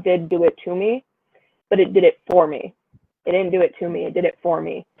job did do it to me, but it did it for me. It didn't do it to me. It did it for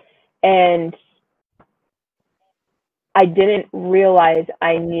me. And I didn't realize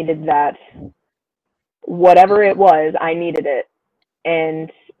I needed that. Whatever it was, I needed it.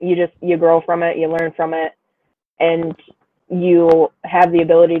 And you grow from it, you learn from it, and you have the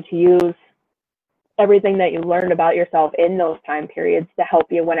ability to use everything that you learned about yourself in those time periods to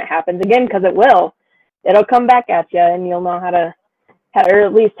help you when it happens again, because it will. It'll come back at you, and you'll know how to, or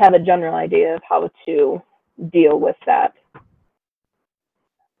at least have a general idea of how to deal with that.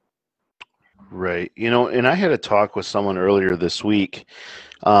 Right. And I had a talk with someone earlier this week,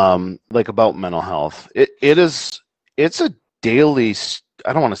 about mental health. It's a daily,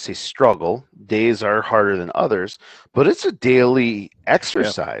 I don't want to say struggle. Days are harder than others, but it's a daily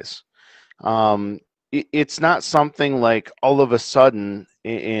exercise. Yeah. It's not something like all of a sudden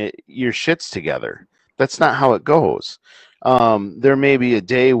your shit's together. That's not how it goes. There may be a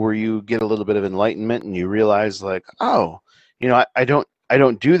day where you get a little bit of enlightenment and you realize like, oh, I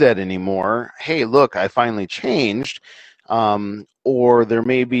don't do that anymore. Hey, look, I finally changed. Or there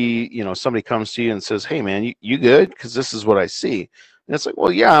may be, somebody comes to you and says, hey man, you good? Because this is what I see. And it's like,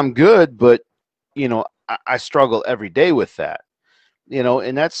 well, yeah, I'm good, but I struggle every day with that.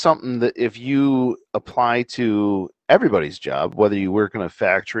 And that's something that if you apply to everybody's job, whether you work in a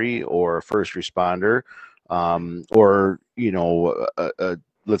factory or a first responder, or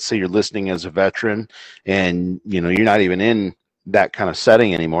let's say you're listening as a veteran and you're not even in that kind of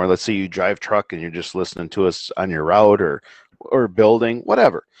setting anymore. Let's say you drive truck and you're just listening to us on your route or building,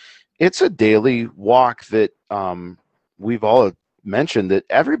 whatever. It's a daily walk that we've all mentioned that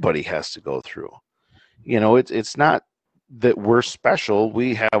everybody has to go through. It's not that we're special.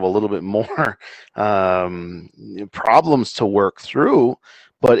 We have a little bit more problems to work through,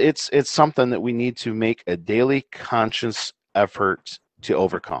 but it's something that we need to make a daily conscious effort to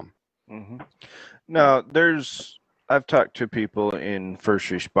overcome. Mm-hmm. Now, I've talked to people in first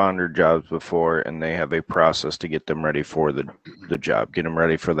responder jobs before, and they have a process to get them ready for the job, get them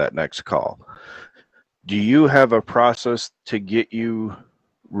ready for that next call. Do you have a process to get you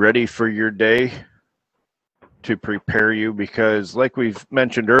ready for your day, to prepare you? Because like we've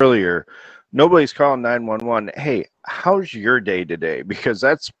mentioned earlier, nobody's calling 911, hey, how's your day today? Because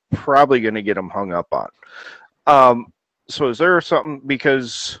that's probably going to get them hung up on. So is there something,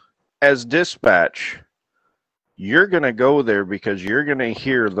 because as dispatch, you're going to go there because you're going to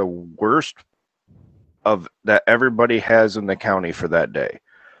hear the worst of that everybody has in the county for that day,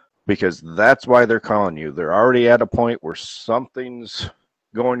 because that's why they're calling you. They're already at a point where something's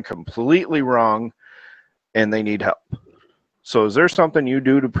going completely wrong and they need help. So is there something you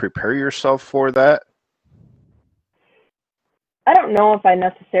do to prepare yourself for that? I don't know if I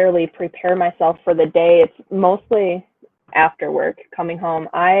necessarily prepare myself for the day. It's mostly after work, coming home.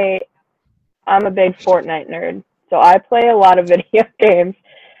 I'm a big Fortnite nerd, so I play a lot of video games,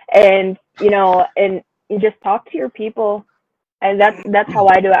 and and you just talk to your people, and that's how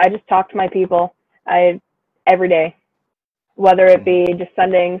I do it. I just talk to my people every day, whether it be just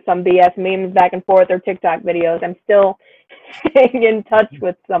sending some BS memes back and forth or TikTok videos. I'm still staying in touch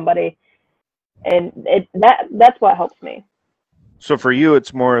with somebody, and that's what helps me. So for you,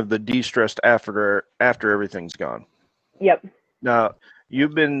 it's more of the de-stressed after everything's gone. Yep. Now,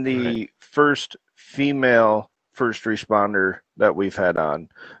 you've been the first female first responder that we've had on.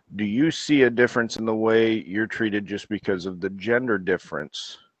 Do you see a difference in the way you're treated just because of the gender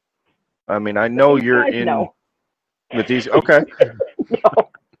difference? I mean, I know you're in no. with these. Okay.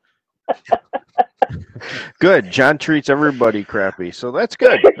 No. Good. John treats everybody crappy, so that's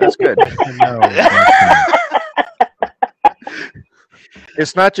good. That's good.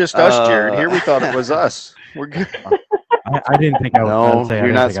 It's not just us, Jared. Here we thought it was us. We're good. I didn't think I was. No,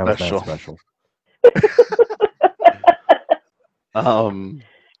 you're not special.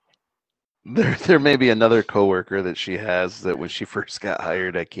 There may be another coworker that she has that when she first got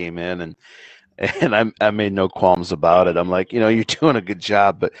hired, I came in and I made no qualms about it. I'm like, you're doing a good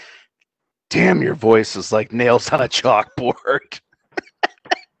job, but damn, your voice is like nails on a chalkboard.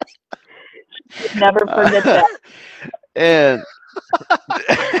 Never forget that. And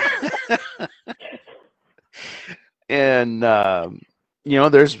and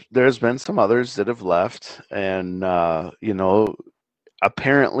there's been some others that have left, and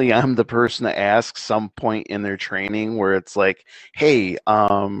apparently I'm the person to ask some point in their training where it's like, hey,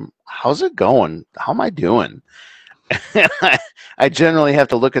 how's it going? How am I doing? I generally have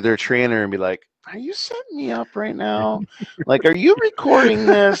to look at their trainer and be like, are you setting me up right now? Like, are you recording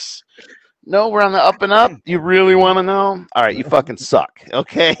this? No, we're on the up and up. You really want to know? All right, you fucking suck.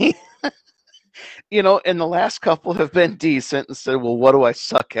 Okay. And the last couple have been decent and said, well, what do I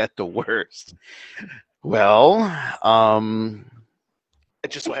suck at the worst? Well, I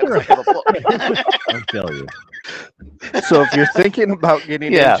just went to have a book. I'll tell you. So if you're thinking about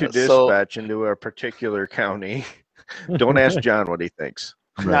getting into dispatch into a particular county, don't ask John what he thinks.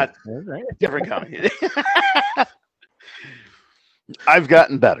 Not different county. I've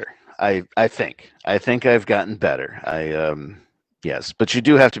gotten better. I think I've gotten better. Yes, but you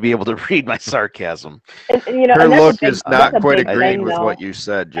do have to be able to read my sarcasm. And, her look is not quite agreeing with what you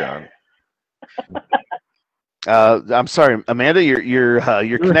said, John. I'm sorry, Amanda.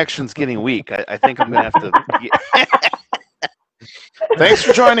 Your connection's getting weak. I think I'm gonna have to. Thanks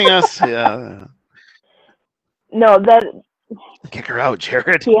for joining us. Yeah. No, that kick her out,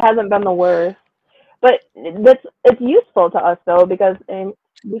 Jared. He hasn't been the worst, but it's useful to us though because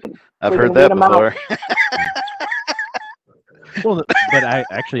I've heard that before. Well, but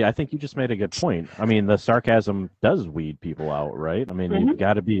I think you just made a good point. I mean, the sarcasm does weed people out, right? I mean, you've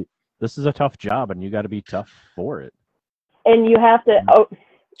got to be. This is a tough job, and you got to be tough for it. And you have to. Oh,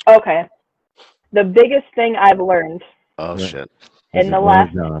 okay. The biggest thing I've learned. Oh shit! In the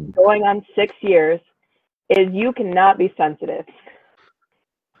last going on 6 years, is you cannot be sensitive.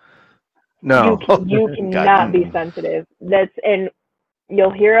 No, you cannot be sensitive. And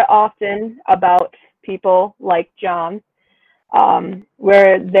you'll hear it often about people like John.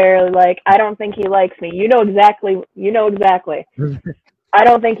 Where they're like, I don't think he likes me. You know exactly. I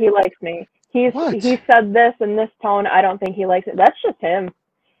don't think he likes me. He said this in this tone. I don't think he likes it. That's just him.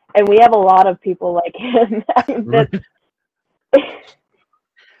 And we have a lot of people like him.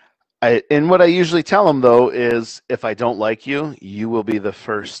 And what I usually tell them though is, if I don't like you, you will be the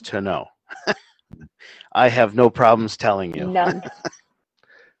first to know. I have no problems telling you. None.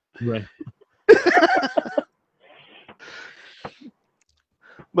 Right.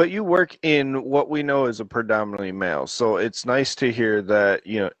 But you work in what we know is a predominantly male, so it's nice to hear that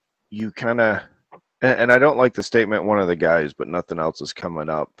you kind of, and I don't like the statement one of the guys, but nothing else is coming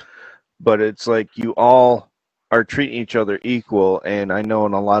up. But it's like you all are treating each other equal, and I know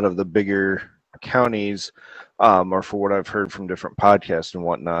in a lot of the bigger counties, or for what I've heard from different podcasts and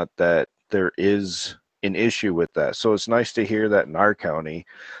whatnot, that there is an issue with that. So it's nice to hear that in our county.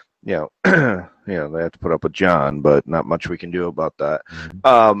 They have to put up with John, but not much we can do about that.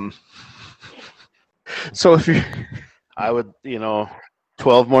 So if you, I would,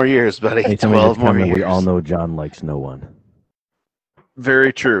 12 more years, buddy. Hey, 12 more years. We all know John likes no one.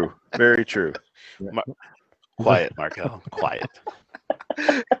 very true. Very true. Quiet, Markel. Quiet.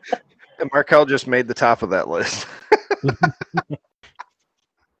 And Markel just made the top of that list.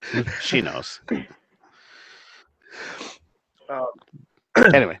 She knows.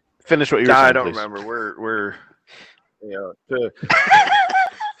 Anyway, finish what you were saying. I don't please. remember. We're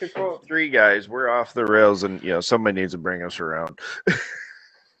to quote three guys, we're off the rails, and somebody needs to bring us around.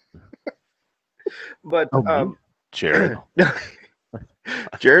 But Jared.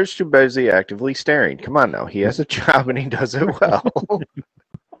 Jared's too busy actively staring. Come on now, he has a job and he does it well.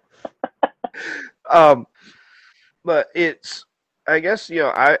 But it's, I guess,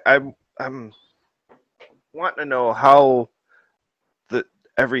 I'm wanting to know how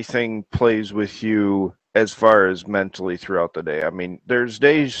everything plays with you as far as mentally throughout the day. I mean, there's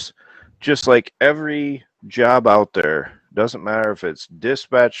days, just like every job out there, doesn't matter if it's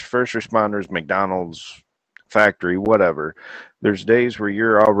dispatch, first responders, McDonald's, factory, whatever. There's days where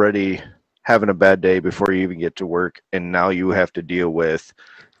you're already having a bad day before you even get to work, and now you have to deal with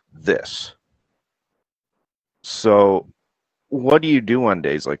this. So what do you do on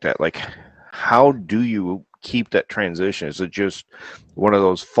days like that? Like, how do you keep that transition? Is it just one of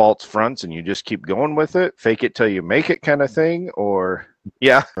those false fronts and you just keep going with it, fake it till you make it kind of thing? Or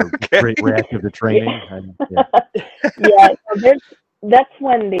reactive to training? Yeah, so that's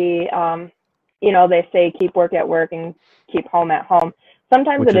when they say keep work at work and keep home at home.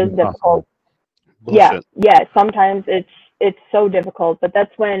 Sometimes it is difficult. Bullshit. Yeah, sometimes it's so difficult, but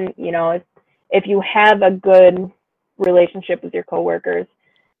that's when, if you have a good relationship with your coworkers,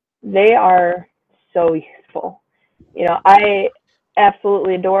 they are so useful. I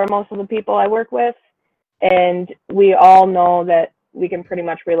absolutely adore most of the people I work with, and we all know that we can pretty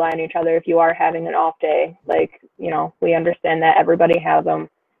much rely on each other if you are having an off day. Like, we understand that everybody has them.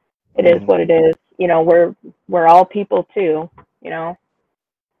 It is what it is. We're all people too,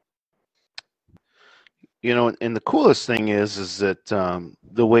 And the coolest thing is that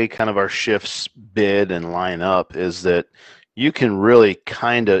the way kind of our shifts bid and line up is that you can really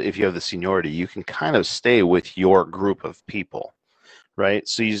kind of, if you have the seniority, you can kind of stay with your group of people, right?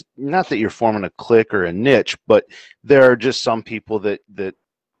 So not that you're forming a clique or a niche, but there are just some people that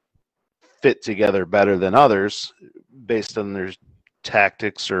fit together better than others based on their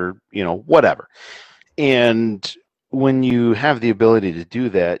tactics or, whatever. And when you have the ability to do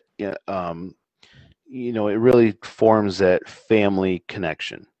that, it really forms that family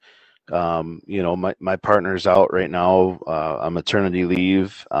connection. My partner's out right now on maternity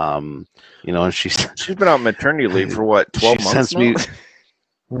leave. And she's been on maternity leave for what, 12 months now?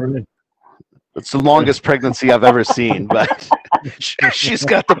 It's the longest pregnancy I've ever seen, but she's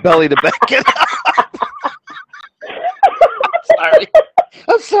got the belly to back it up.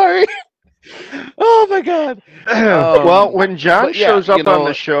 I'm sorry. Oh my God. Well, when John shows up on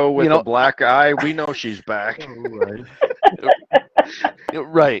the show with a black eye, we know she's back.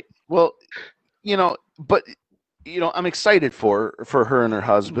 Right. Well, but I'm excited for her and her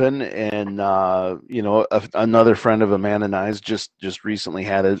husband, and another friend of Amanda and I's just recently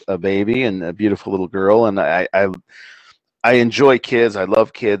had a baby and a beautiful little girl, and I enjoy kids. I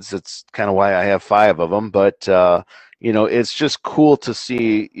love kids. That's kind of why I have 5 of them, but it's just cool to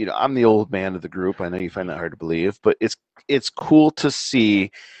see, I'm the old man of the group. I know you find that hard to believe, but it's cool to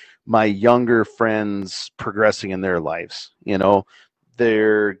see my younger friends progressing in their lives.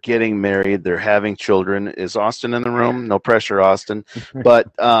 They're getting married, they're having children. Is Austin in the room? No pressure, Austin. But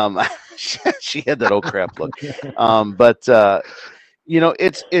she had that old crap look.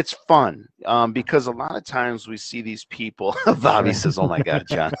 It's fun because a lot of times we see these people. Bobby says, "Oh my God,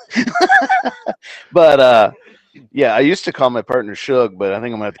 John." But yeah, I used to call my partner Shug, but I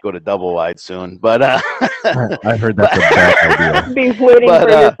think I'm gonna have to go to double wide soon. But I heard that's a bad idea. Be waiting for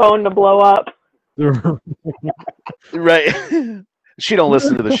your phone to blow up. Right. She don't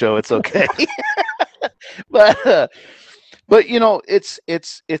listen to the show. It's okay. but it's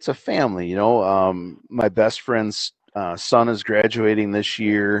a family. My best friend's son is graduating this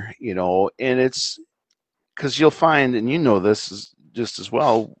year. And it's because you'll find, and this is just as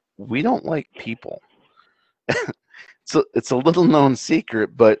well, we don't like people. It's a little known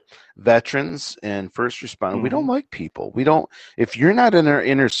secret, but veterans and first responders, we don't like people. We don't. If you're not in our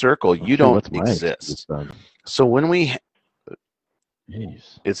inner circle, you don't exist. So when we,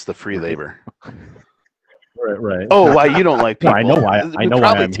 it's the free labor. Right. Oh, why you don't like people? I know why. I know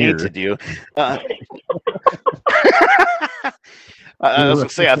why I'm tainted here. You. I was gonna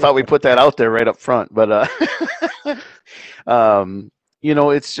say I thought we put that out there right up front, but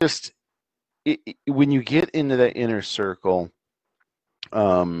it's just when you get into that inner circle,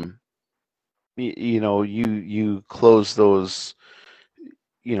 you close those.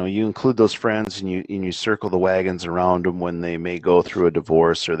 You include those friends, and you circle the wagons around them when they may go through a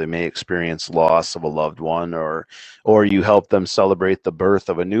divorce, or they may experience loss of a loved one, or you help them celebrate the birth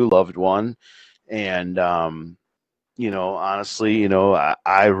of a new loved one. And honestly,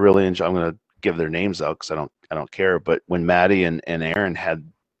 I really enjoy. I'm going to give their names out because I don't care. But when Maddie and Aaron had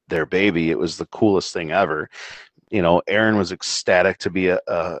their baby, it was the coolest thing ever. Aaron was ecstatic to be a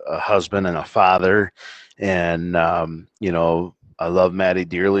husband and a father, and I love Maddie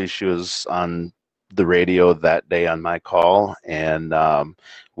dearly. She was on the radio that day on my call, and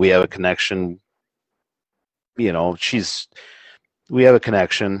we have a connection. We have a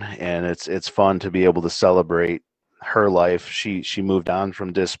connection, and it's fun to be able to celebrate her life. She moved on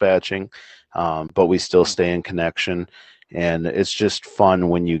from dispatching, but we still stay in connection, and it's just fun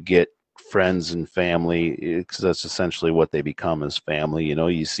when you get friends and family, because that's essentially what they become, as family.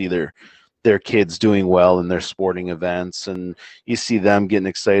 You see their kids doing well in their sporting events, and you see them getting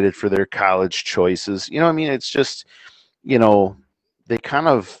excited for their college choices. It's just, they kind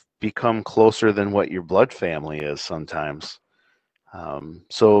of become closer than what your blood family is sometimes.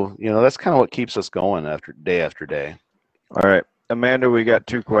 So that's kind of what keeps us going after day. All right, Amanda, we got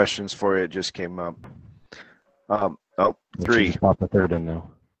 2 questions for you. It just came up. 3. Pop the third in now.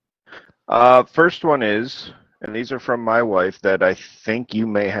 First one is, and these are from my wife that I think you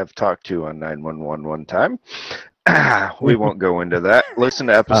may have talked to on 911 one time. We won't go into that. Listen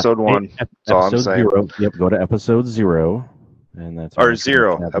to episode 1. That's all I'm saying. 0. Yep, go to episode 0, and that's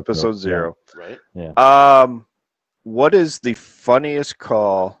episode 0. Right. Yeah. What is the funniest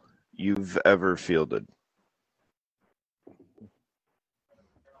call you've ever fielded?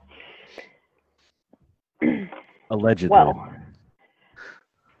 Allegedly. Well,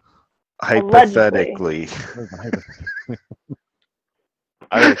 hypothetically.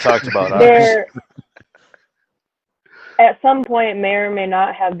 I already talked about there. At some point, may or may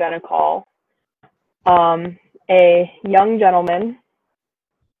not have been a call. A young gentleman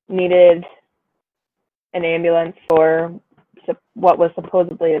needed an ambulance for what was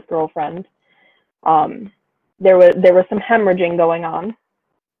supposedly his girlfriend. There was some hemorrhaging going on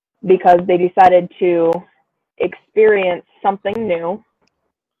because they decided to experience something new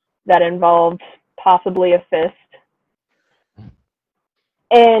that involved possibly a fist.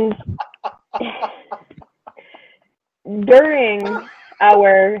 And during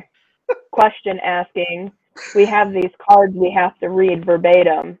our question asking, we have these cards we have to read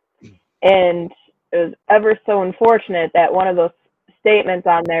verbatim. And it was ever so unfortunate that one of those statements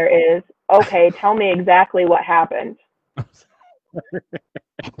on there is, okay, tell me exactly what happened.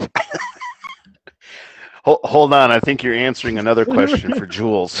 Hold on, I think you're answering another question for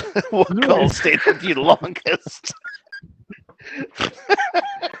Jules. What call stayed with you the longest?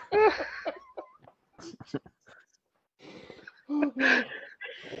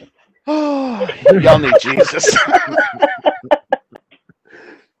 Oh, y'all need Jesus.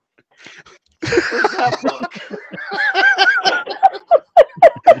 Where's that book?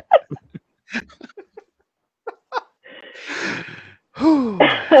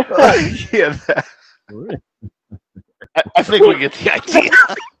 Yeah, I think we get the idea.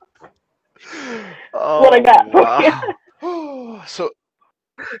 What I got for you.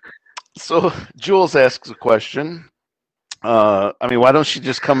 So Jules asks a question. Why don't you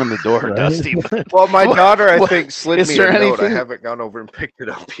just come in the door, Right? Dusty? Well, my daughter, I think, slid is me there a note. I anything- haven't gone over and picked it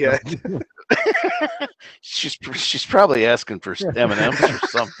up yet. she's probably asking for M&Ms or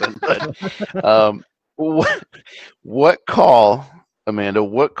something. But what call, Amanda?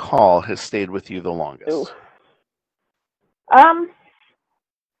 What call has stayed with you the longest? Ooh.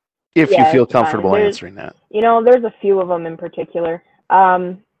 If Yeah, you feel it's fine. comfortable There's- answering that. There's a few of them in particular.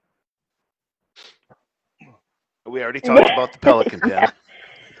 We already talked about the Pelican Pen.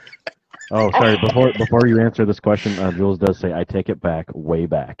 Oh, sorry. Before you answer this question, Jules does say, "I take it back, way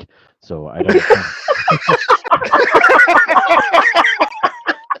back." So I don't.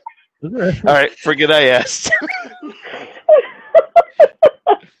 All right, forget I asked.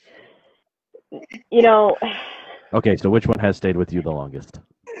 Okay, so which one has stayed with you the longest?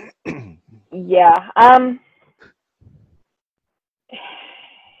 Yeah.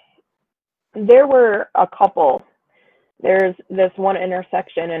 There were a couple. There's this one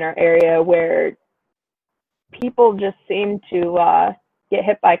intersection in our area where people just seem to get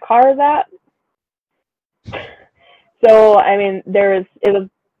hit by cars at. So, it was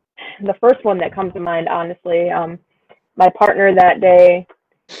the first one that comes to mind, honestly. My partner that day,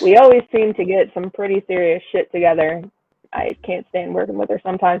 we always seem to get some pretty serious shit together. I can't stand working with her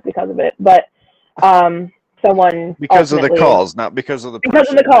sometimes because of it. But someone because of the calls, not because of the because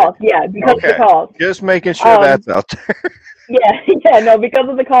person, of the calls, right? yeah, because of the calls. Just making sure that's out there. yeah, no, because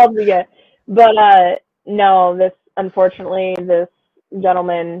of the calls we get. But no, unfortunately this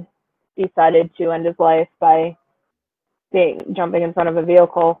gentleman decided to end his life by jumping in front of a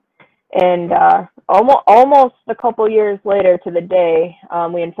vehicle. And almost a couple years later to the day,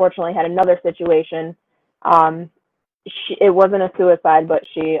 we unfortunately had another situation. It wasn't a suicide, but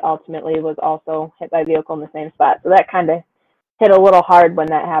she ultimately was also hit by a vehicle in the same spot. So that kind of hit a little hard when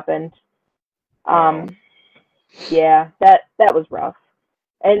that happened. Yeah, that was rough.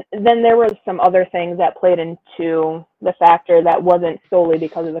 And then there were some other things that played into the factor that wasn't solely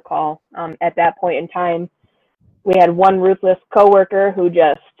because of the call. At that point in time, we had one ruthless coworker who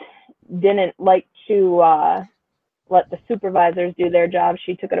just didn't like to let the supervisors do their job.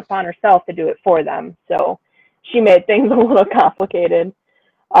 She took it upon herself to do it for them. So she made things a little complicated.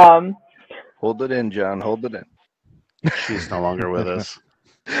 Hold it in, John. Hold it in. She's no longer with us.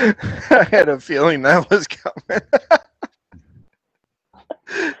 I had a feeling that was coming.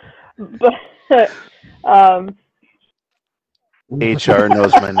 But HR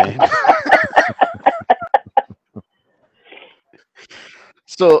knows my name.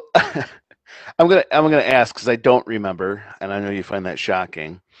 So I'm gonna ask because I don't remember, and I know you find that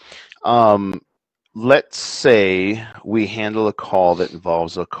shocking. Let's say we handle a call that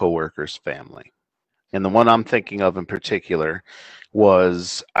involves a coworker's family, and the one I'm thinking of in particular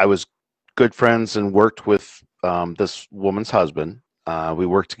was I was good friends and worked with this woman's husband. We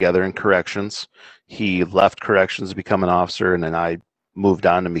worked together in corrections. He left corrections to become an officer, and then I moved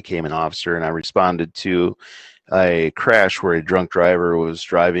on and became an officer, and I responded to a crash where a drunk driver was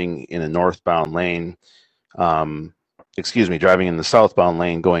driving in a northbound lane, driving in the southbound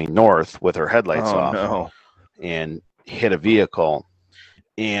lane going north with her headlights off and hit a vehicle.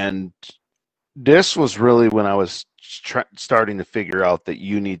 And this was really when I was starting to figure out that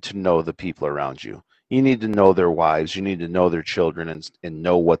you need to know the people around you. You need to know their wives. You need to know their children and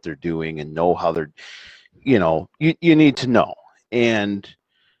know what they're doing and know how they're, you need to know. And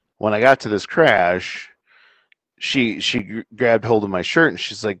when I got to this crash, she grabbed hold of my shirt and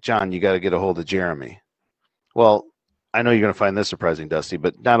she's like, "John, you got to get a hold of Jeremy." Well, I know you're going to find this surprising, Dusty,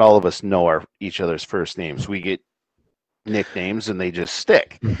 but not all of us know each other's first names. We get nicknames and they just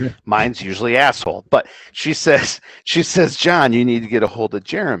stick. Mine's usually asshole, but she says, "John, you need to get a hold of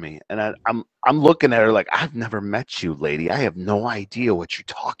Jeremy." And I'm looking at her like, "I've never met you, lady. I have no idea what you're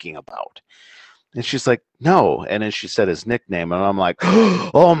talking about." And she's like, "No." And then she said his nickname, and I'm like,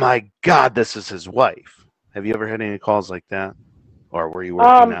 "Oh my God, this is his wife." Have you ever had any calls like that, or were you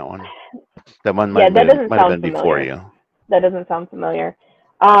working that one? That one might have been before you. That doesn't sound familiar.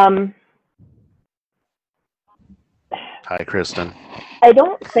 Hi, Kristen. I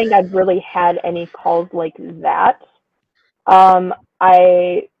don't think I've really had any calls like that.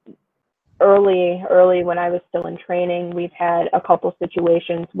 Early when I was still in training, we've had a couple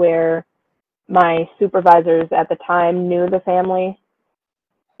situations where my supervisors at the time knew the family.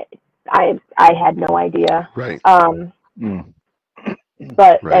 I had no idea. Right. But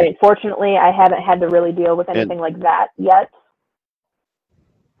right. I mean, fortunately, I haven't had to really deal with anything like that yet.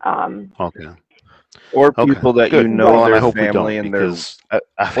 Okay. Or people that you know their family and their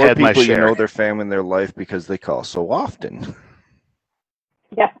I've had my share. You know their family and their life because they call so often.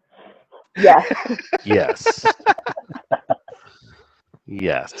 Yeah. Yeah. Yes.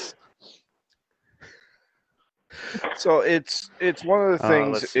 Yes. So it's one of the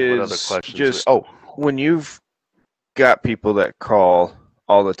things is just when you've got people that call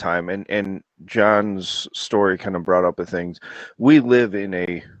all the time, and John's story kind of brought up the things. We live in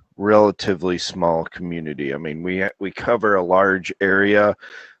a relatively small community. I mean, we cover a large area,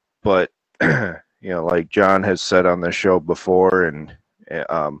 but like John has said on the show before, and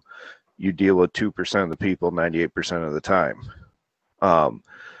you deal with 2% of the people 98% of the time.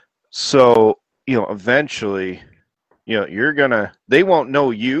 So eventually, they won't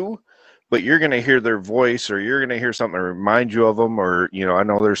know you, but you're gonna hear their voice, or you're gonna hear something to remind you of them, or I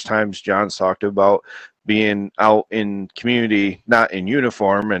know there's times John's talked about being out in community, not in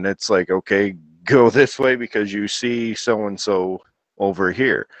uniform, and it's like, okay, go this way because you see so and so over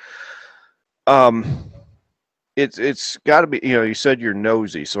here. It's got to be, you said you're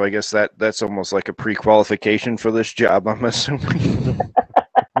nosy, so I guess that's almost like a pre-qualification for this job, I'm assuming.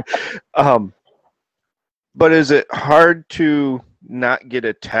 But is it hard to not get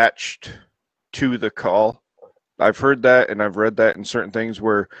attached to the call? I've heard that, and I've read that in certain things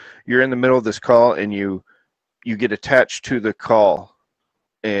where you're in the middle of this call and you get attached to the call,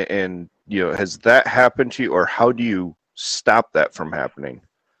 and has that happened to you, or how do you stop that from happening?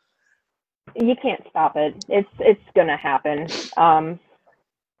 You can't stop it. It's gonna happen.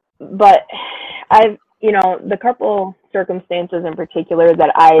 But the couple circumstances in particular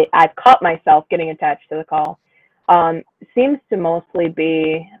that I caught myself getting attached to the call seems to mostly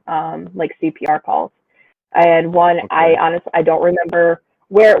be like CPR calls. I had one. Okay. I don't remember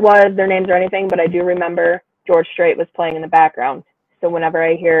where it was, their names or anything, but I do remember George Strait was playing in the background. So whenever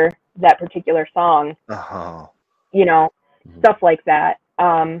I hear that particular song, stuff like that.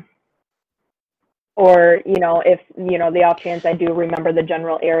 Or, if, the off chance I do remember the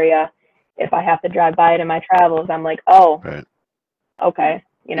general area, if I have to drive by it in my travels, I'm like, oh, right. Okay,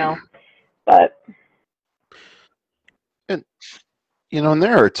 but. And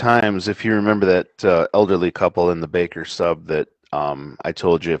there are times, if you remember that elderly couple in the Baker sub that I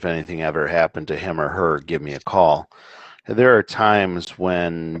told you if anything ever happened to him or her, give me a call. There are times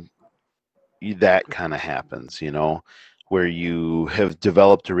when that kind of happens, where you have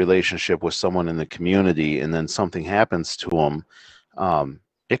developed a relationship with someone in the community and then something happens to them.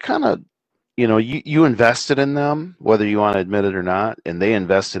 It kind of, you invested in them, whether you want to admit it or not, and they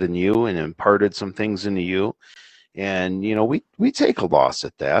invested in you and imparted some things into you. And, we take a loss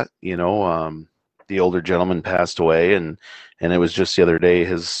at that. The older gentleman passed away, and it was just the other day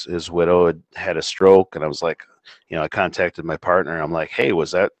his widow had a stroke, and I was like, I contacted my partner, and I'm like, hey,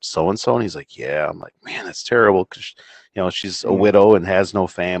 was that so-and-so? And he's like, yeah. I'm like, man, that's terrible, because, she's a widow and has no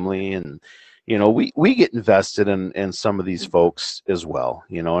family, and, we get invested in some of these folks as well,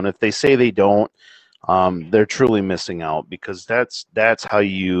 and if they say they don't, they're truly missing out, because that's how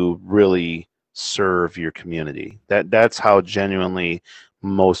you really serve your community. That's how genuinely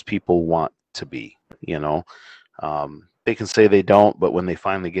most people want to be. They can say they don't, but when they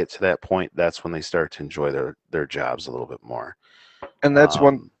finally get to that point, that's when they start to enjoy their jobs a little bit more. And that's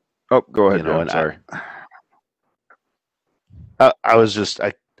one. Oh, go ahead. I'm sorry. I was just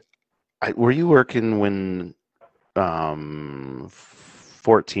were you working when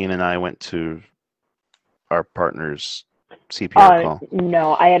 14 and I went to our partner's CPR call?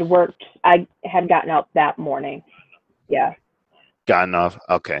 No, I had gotten out that morning. Yeah. Gotten off?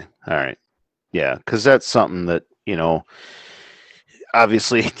 Okay. All right. Yeah, because that's something that,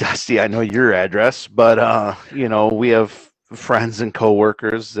 obviously, Dusty, I know your address, but, we have friends and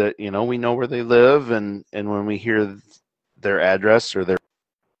coworkers that, we know where they live, and when we hear their address or their...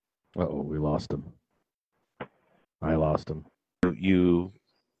 Uh-oh, we lost him. I lost him. You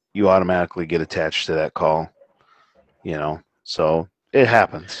automatically get attached to that call, so it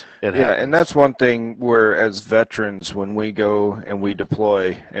happens. It happens. And that's one thing where, as veterans, when we go and we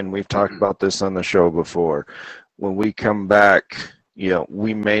deploy, and we've talked about this on the show before, when we come back,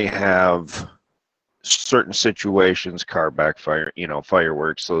 we may have certain situations, car backfire,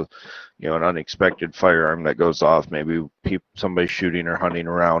 fireworks, so, an unexpected firearm that goes off, maybe somebody shooting or hunting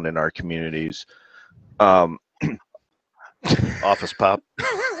around in our communities. Office pop.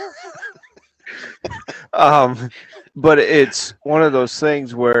 But it's one of those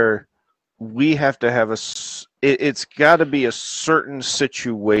things where we have to have it's got to be a certain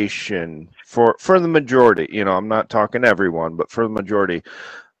situation for the majority. I'm not talking everyone, but for the majority,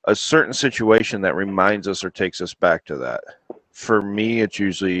 a certain situation that reminds us or takes us back to that. For me, it's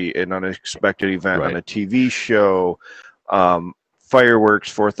usually an unexpected event on a TV show.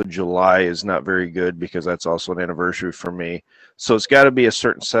 Fireworks, 4th of July is not very good because that's also an anniversary for me. So it's got to be a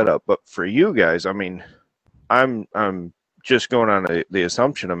certain setup. But for you guys, I mean, I'm just going on the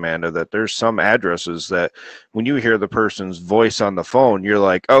assumption, Amanda, that there's some addresses that when you hear the person's voice on the phone, you're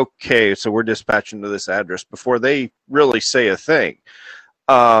like, okay, so we're dispatching to this address before they really say a thing.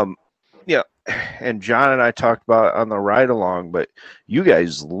 And John and I talked about on the ride along, but you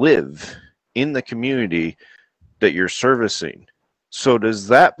guys live in the community that you're servicing. So does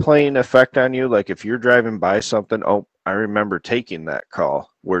that play an effect on you? Like if you're driving by something, I remember taking that call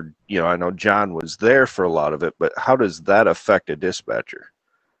where, I know John was there for a lot of it, but how does that affect a dispatcher?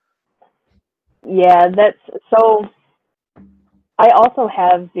 Yeah, so I also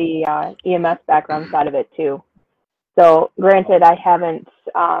have the EMS background side of it too. So granted, I haven't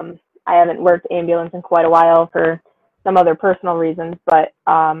worked ambulance in quite a while for some other personal reasons, but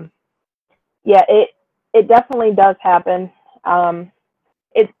it definitely does happen.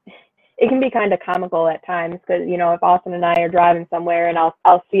 It can be kind of comical at times because, if Austin and I are driving somewhere and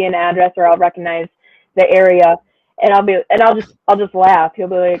I'll see an address or I'll recognize the area and I'll just laugh. He'll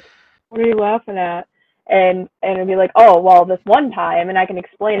be like, "What are you laughing at?" And it'll be like, "Oh, well, this one time," and I can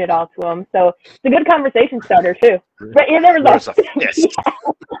explain it all to him. So it's a good conversation starter too. But yeah, there was a fist.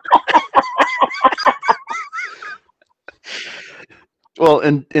 Well,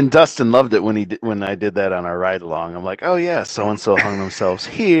 and Dustin loved it when I did that on our ride along. I'm like, oh yeah, so and so hung themselves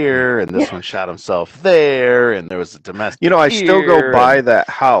here, and this one shot himself there, and there was a domestic. I still go by that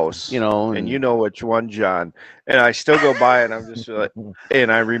house, and you know which one, John. And I still go by, and I'm just like,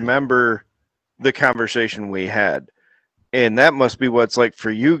 and I remember the conversation we had, and that must be what it's like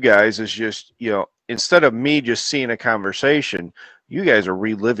for you guys. Is just instead of me just seeing a conversation, you guys are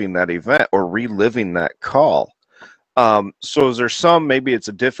reliving that event or reliving that call. So is there some, maybe it's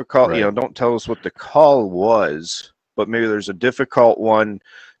a difficult, right. Don't tell us what the call was, but maybe there's a difficult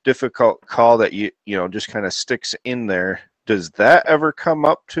call that you just kind of sticks in there. Does that ever come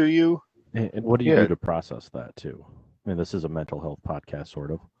up to you? And what do you do to process that too? I mean, this is a mental health podcast,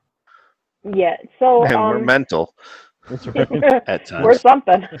 sort of. Yeah. So and we're mental. That's right. At times. We're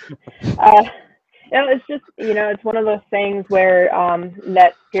something. It's just, it's one of those things where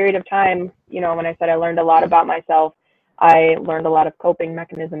that period of time, when I said I learned a lot about myself, I learned a lot of coping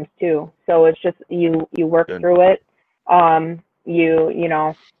mechanisms too. So it's just you work through it.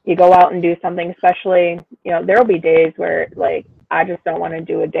 You go out and do something, especially, there'll be days where like I just don't want to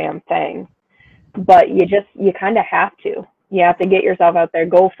do a damn thing. But you kind of have to. You have to get yourself out there,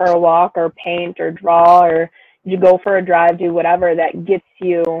 go for a walk or paint or draw, or you go for a drive, do whatever that gets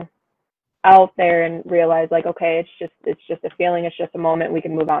you out there and realize like, okay, it's just a feeling, it's just a moment, we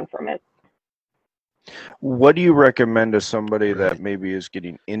can move on from it. What do you recommend to somebody that maybe is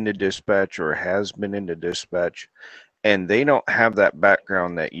getting into dispatch or has been into dispatch and they don't have that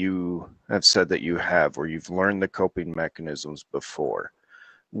background that you have said that you have, or you've learned the coping mechanisms before?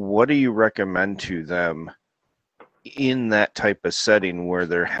 What do you recommend to them in that type of setting where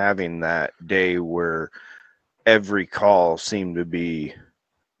they're having that day where every call seemed to be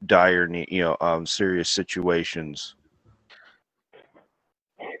dire, serious situations?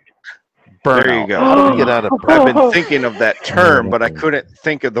 Burnout. There you go. How do we get out of burnout? I've been thinking of that term, but I couldn't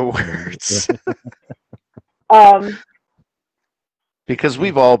think of the words. Because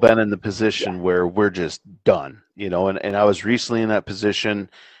we've all been in the position where we're just done, and I was recently in that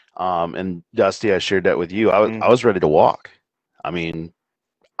position, and Dusty, I shared that with you. I was ready to walk. I mean,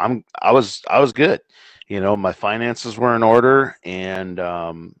 I was good. My finances were in order, and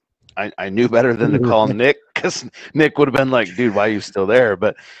I knew better than to call Nick, because Nick would have been like, dude, why are you still there?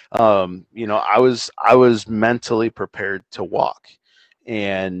 But I was mentally prepared to walk,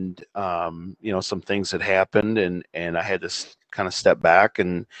 and some things had happened, and I had to kind of step back,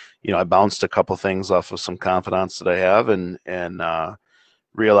 and I bounced a couple things off of some confidants that I have, and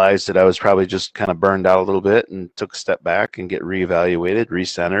realized that I was probably just kind of burned out a little bit, and took a step back and get reevaluated,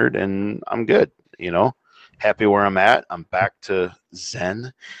 recentered, and I'm good. Happy where I'm at. I'm back to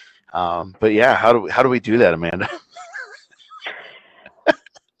Zen. But yeah, how do we do that, Amanda?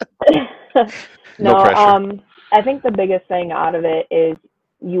 No pressure. I think the biggest thing out of it is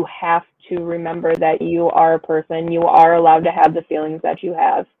you have to remember that you are a person. You are allowed to have the feelings that you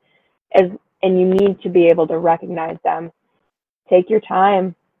have, and you need to be able to recognize them. Take your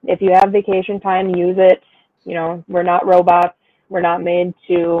time. If you have vacation time, use it. We're not robots. We're not made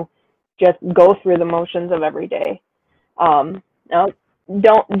to just go through the motions of every day. No,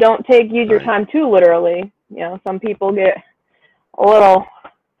 don't use your time too literally. Some people get a little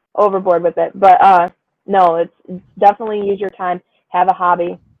overboard with it, but no, it's definitely use your time. Have a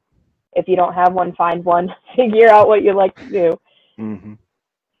hobby. If you don't have one, find one. Figure out what you like to do. Mm-hmm.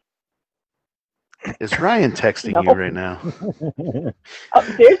 Is Ryan texting you right now?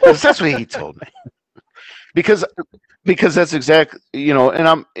 Oh, seriously? That's what he told me. Because that's exactly, and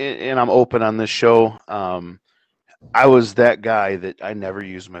I'm open on this show. I was that guy that I never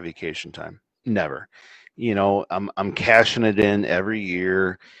used my vacation time. Never. I'm cashing it in every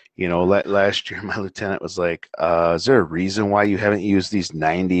year. Last year my lieutenant was like, is there a reason why you haven't used these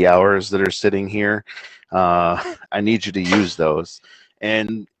 90 hours that are sitting here? I need you to use those.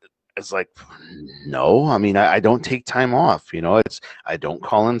 And it's like, no, I mean, I don't take time off. I don't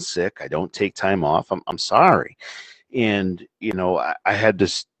call in sick. I don't take time off. I'm sorry. And, I had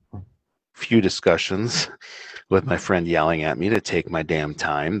this few discussions with my friend yelling at me to take my damn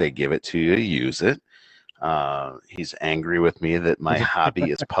time. They give it to you, use it. He's angry with me that my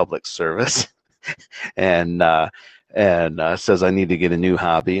hobby is public service, and says I need to get a new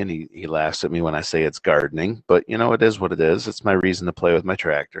hobby. And he laughs at me when I say it's gardening, but it is what it is. It's my reason to play with my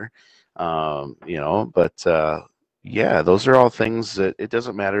tractor. But yeah, those are all things that it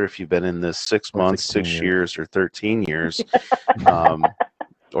doesn't matter if you've been in this 6 months, 6 years, or 13 years,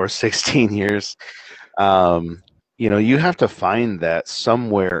 or 16 years. You have to find that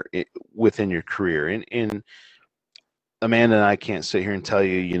somewhere within your career. And Amanda and I can't sit here and tell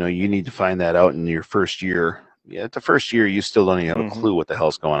you, you need to find that out in your first year Yeah, the first year you still don't even have a clue what the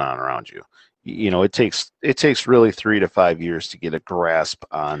hell's going on around you. You know, it takes really 3 to 5 years to get a grasp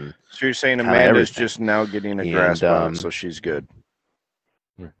on. So you're saying Amanda's just now getting a grasp on it, so she's good.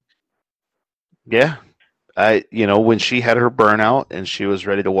 Yeah. When she had her burnout and she was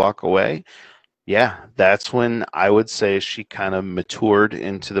ready to walk away, yeah, that's when I would say she kind of matured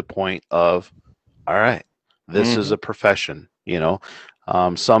into the point of, all right, this is a profession,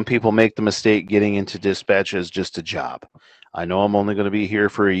 some people make the mistake getting into dispatch as just a job. I know I'm only going to be here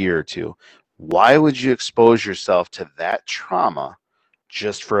for a year or two. Why would you expose yourself to that trauma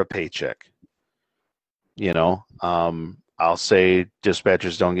just for a paycheck? I'll say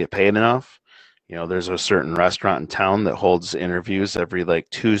dispatchers don't get paid enough. There's a certain restaurant in town that holds interviews every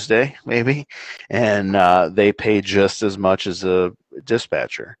Tuesday, maybe, and they pay just as much as a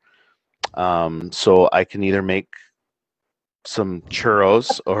dispatcher. So I can either make some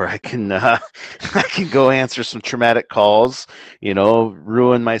churros, or I can go answer some traumatic calls,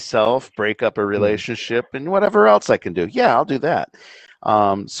 ruin myself, break up a relationship, and whatever else I can do. Yeah, I'll do that.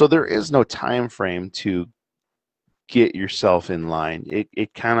 So there is no time frame to get yourself in line.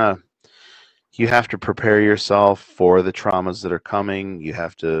 It kind of, you have to prepare yourself for the traumas that are coming. You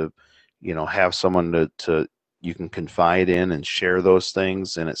have to, have someone to you can confide in and share those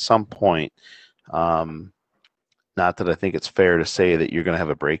things. And at some point, not that I think it's fair to say that you're going to have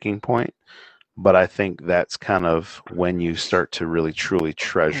a breaking point, but I think that's kind of when you start to really truly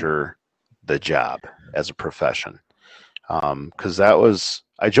treasure the job as a profession. Because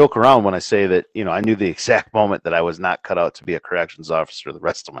I joke around when I say that, I knew the exact moment that I was not cut out to be a corrections officer the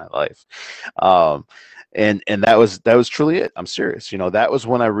rest of my life. And that was truly it. I'm serious. That was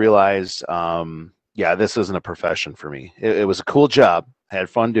when I realized, this isn't a profession for me. It was a cool job. I had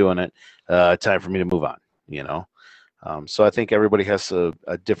fun doing it. Time for me to move on, So I think everybody has a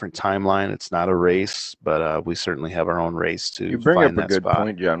different timeline. It's not a race, but we certainly have our own race to find that spot. You bring up a good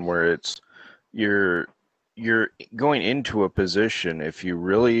point, John, where you're going into a position, if you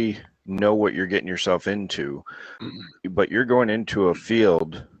really know what you're getting yourself into, but you're going into a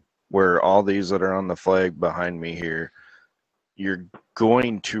field where all these that are on the flag behind me here, you're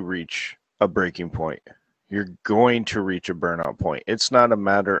going to reach a breaking point. You're going to reach a burnout point. It's not a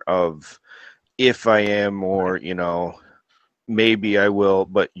matter of if I am or, maybe I will,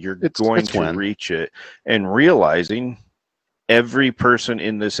 but you're going to reach it. And realizing every person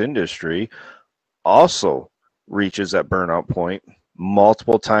in this industry also reaches that burnout point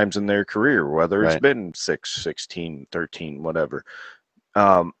multiple times in their career, whether it's been 6, 16, 13, whatever.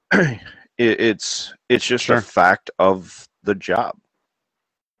 It's just a fact of the job.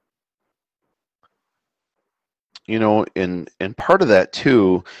 And part of that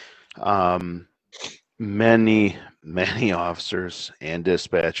too, many officers and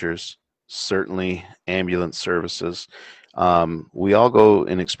dispatchers, certainly ambulance services, we all go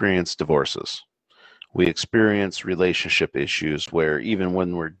and experience divorces. We experience relationship issues where even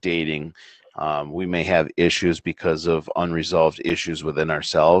when we're dating, we may have issues because of unresolved issues within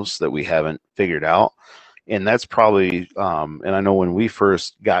ourselves that we haven't figured out. And that's probably, and I know when we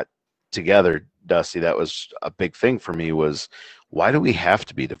first got together, Dusty, that was a big thing for me, was why do we have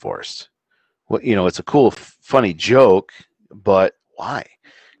to be divorced? Well, it's a cool, funny joke, but why?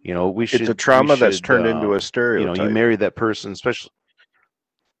 It's a trauma that's turned into a stereotype. You marry that person, especially.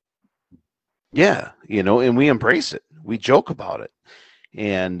 Yeah, and we embrace it. We joke about it.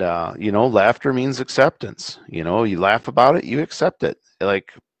 And, laughter means acceptance. You laugh about it, you accept it. I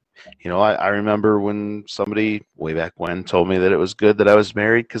remember when somebody way back when told me that it was good that I was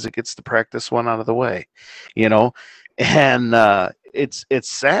married because it gets the practice one out of the way, and it's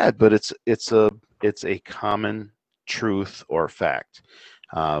sad, but it's a common truth or fact.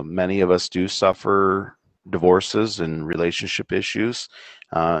 Many of us do suffer divorces and relationship issues,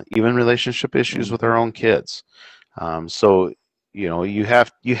 even relationship issues with our own kids. So you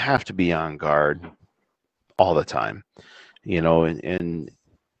have to be on guard all the time,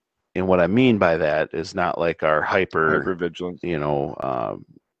 and what I mean by that is not like our hyper vigilance,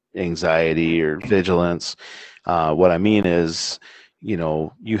 anxiety or vigilance. What I mean is,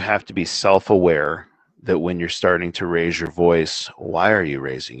 you have to be self-aware that when you're starting to raise your voice, why are you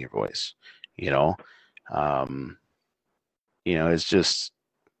raising your voice? It's just,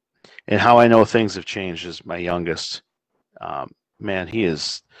 and how I know things have changed is my youngest, man, he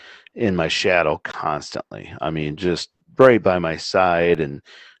is in my shadow constantly. I mean, just right by my side. And,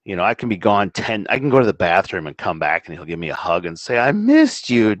 I can be gone I can go to the bathroom and come back and he'll give me a hug and say, I missed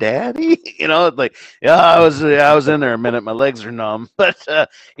you, Daddy. I was in there a minute. My legs are numb, but,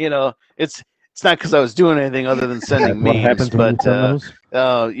 it's not because I was doing anything other than sending memes, but,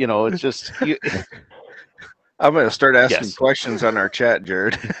 it's just, I'm going to start asking Yes. questions on our chat,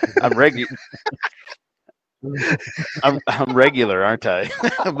 Jared. I'm regular. I'm regular, aren't I?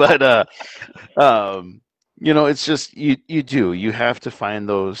 But it's just you have to find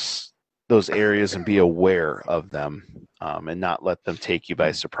those areas and be aware of them, and not let them take you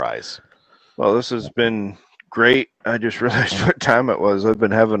by surprise. Well, this has been great. I just realized what time it was. I've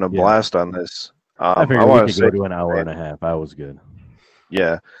been having a blast on this. I figured we could go to an hour and a half. I was good.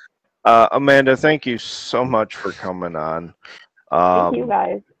 Yeah. Amanda, thank you so much for coming on. Thank you,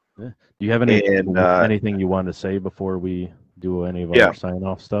 guys. Do you have anything you want to say before we do any of our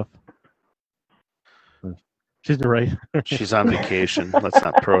sign-off stuff? She's right. She's on vacation. Let's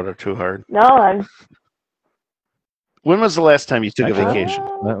not pro her too hard. No, When was the last time you took a vacation?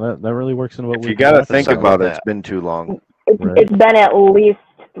 That really works in what if you got to think about it. It's been too long. It's been at least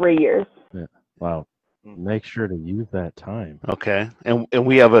 3 years. Yeah. Wow. Make sure to use that time. Okay. And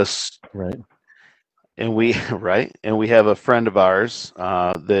we have a and we have a friend of ours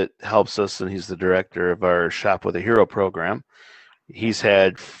that helps us, and he's the director of our Shop with a Hero program. He's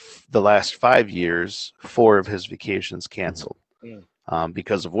had the last 5 years 4 of his vacations canceled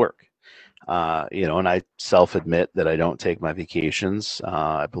because of work. And I self-admit that I don't take my vacations.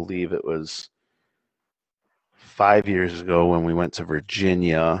 I believe it was 5 years ago when we went to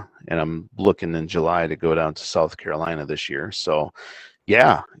Virginia, and I'm looking in July to go down to South Carolina this year. So,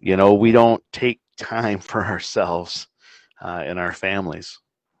 yeah, we don't take time for ourselves and our families.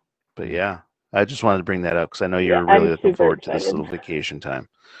 But yeah, I just wanted to bring that up because I know you're really looking forward to this little vacation time,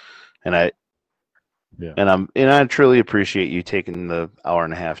 and I truly appreciate you taking the hour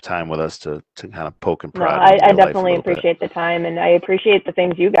and a half time with us to kind of poke and prod. I definitely appreciate the time, and I appreciate the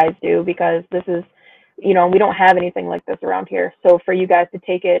things you guys do, because this is, we don't have anything like this around here. So for you guys to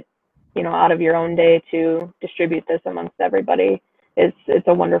take it, out of your own day to distribute this amongst everybody, it's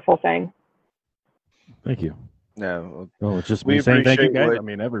a wonderful thing. Thank you. No, it's just me saying thank you, guys. I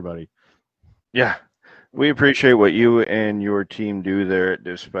mean, everybody. Yeah. We appreciate what you and your team do there at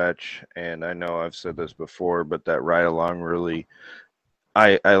Dispatch, and I know I've said this before, but that ride along really,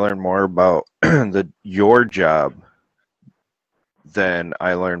 I learned more about your job than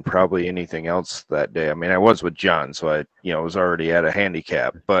I learned probably anything else that day. I mean, I was with John, so I was already at a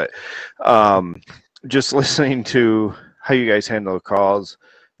handicap, but just listening to how you guys handle calls,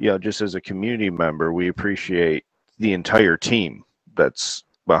 just as a community member, we appreciate the entire team that's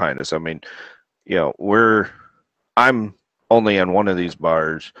behind us. I mean, I'm only on one of these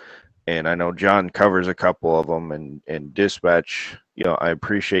bars, and I know John covers a couple of them, and Dispatch, I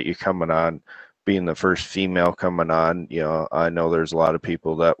appreciate you coming on, being the first female coming on. I know there's a lot of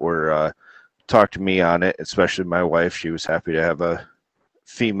people that were talked to me on it, especially my wife. She was happy to have a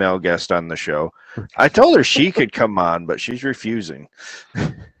female guest on the show. I told her she could come on, but she's refusing.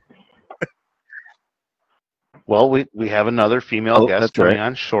 Well, we have another female guest coming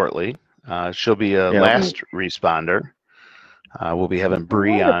on shortly. She'll be a last responder. We'll be having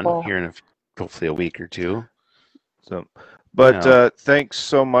Bree on here in hopefully a week or two. So, but thanks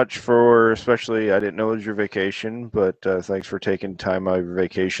so much for, especially, I didn't know it was your vacation, but thanks for taking time out of your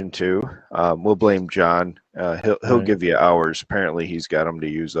vacation too. We'll blame John. He'll give you hours. Apparently, he's got them to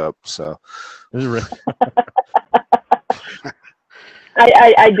use up. So.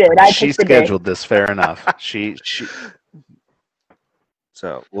 I did. She scheduled this. Fair enough. She.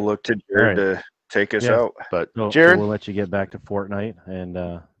 So we'll look to Jared to take us out. But Jared, we'll let you get back to Fortnite and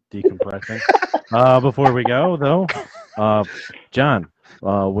decompressing. Before we go, though, John,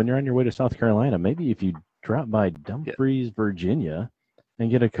 when you're on your way to South Carolina, maybe if you drop by Dumfries, Virginia,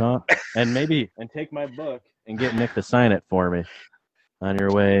 and get a and take my book and get Nick to sign it for me on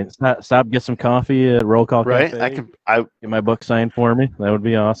your way. Stop, get some coffee at Roll Call Cafe. Right, I get my book signed for me. That would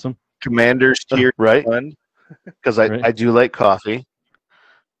be awesome. Commander's Tier right, because I do like coffee.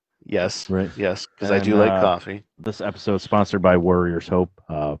 Yes, right. Yes, because I do like coffee. This episode is sponsored by Warriors Hope.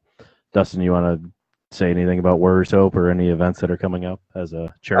 Dustin, you want to say anything about Warriors Hope or any events that are coming up as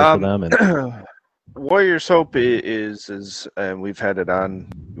a chair for them? And Warriors Hope is and we've had it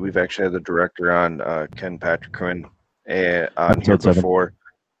on. We've actually had the director on, Ken Patrick Quinn, on here before.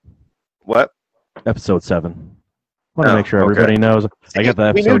 What? Episode 7. I want to make sure everybody knows. I got the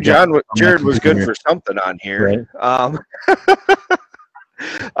episode. We knew Jared was good for something on here. Right.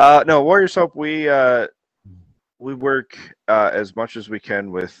 No, Warriors Hope, we work as much as we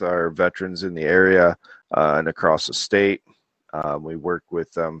can with our veterans in the area and across the state. We work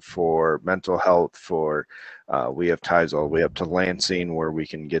with them for mental health. We have ties all the way up to Lansing, where we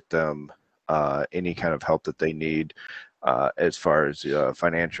can get them any kind of help that they need as far as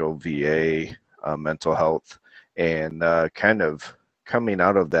financial, VA, mental health, and kind of coming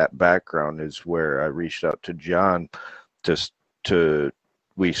out of that background is where I reached out to John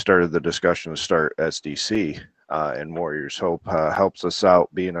we started the discussion to start SDC, and Warriors Hope helps us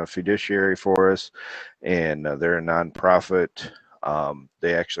out being a fiduciary for us, and they're a nonprofit.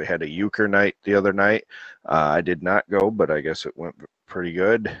 They actually had a euchre night the other night. I did not go, but I guess it went pretty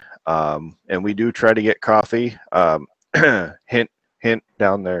good. And we do try to get coffee. Hint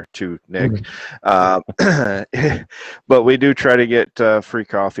down there to Nick. But we do try to get free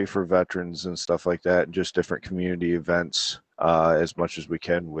coffee for veterans and stuff like that, and just different community events as much as we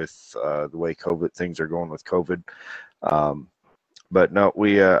can with the way things are going with COVID. But no,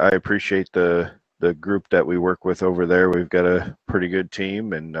 I appreciate the group that we work with over there. We've got a pretty good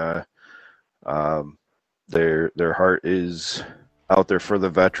team, and their heart is out there for the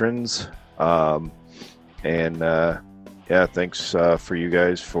veterans. Yeah, thanks for you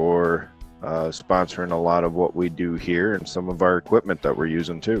guys for sponsoring a lot of what we do here and some of our equipment that we're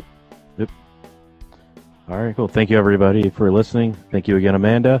using too. Yep. All right, cool. Thank you, everybody, for listening. Thank you again,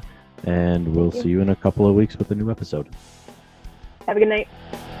 Amanda, and we'll see you in a couple of weeks with a new episode. Have a good night.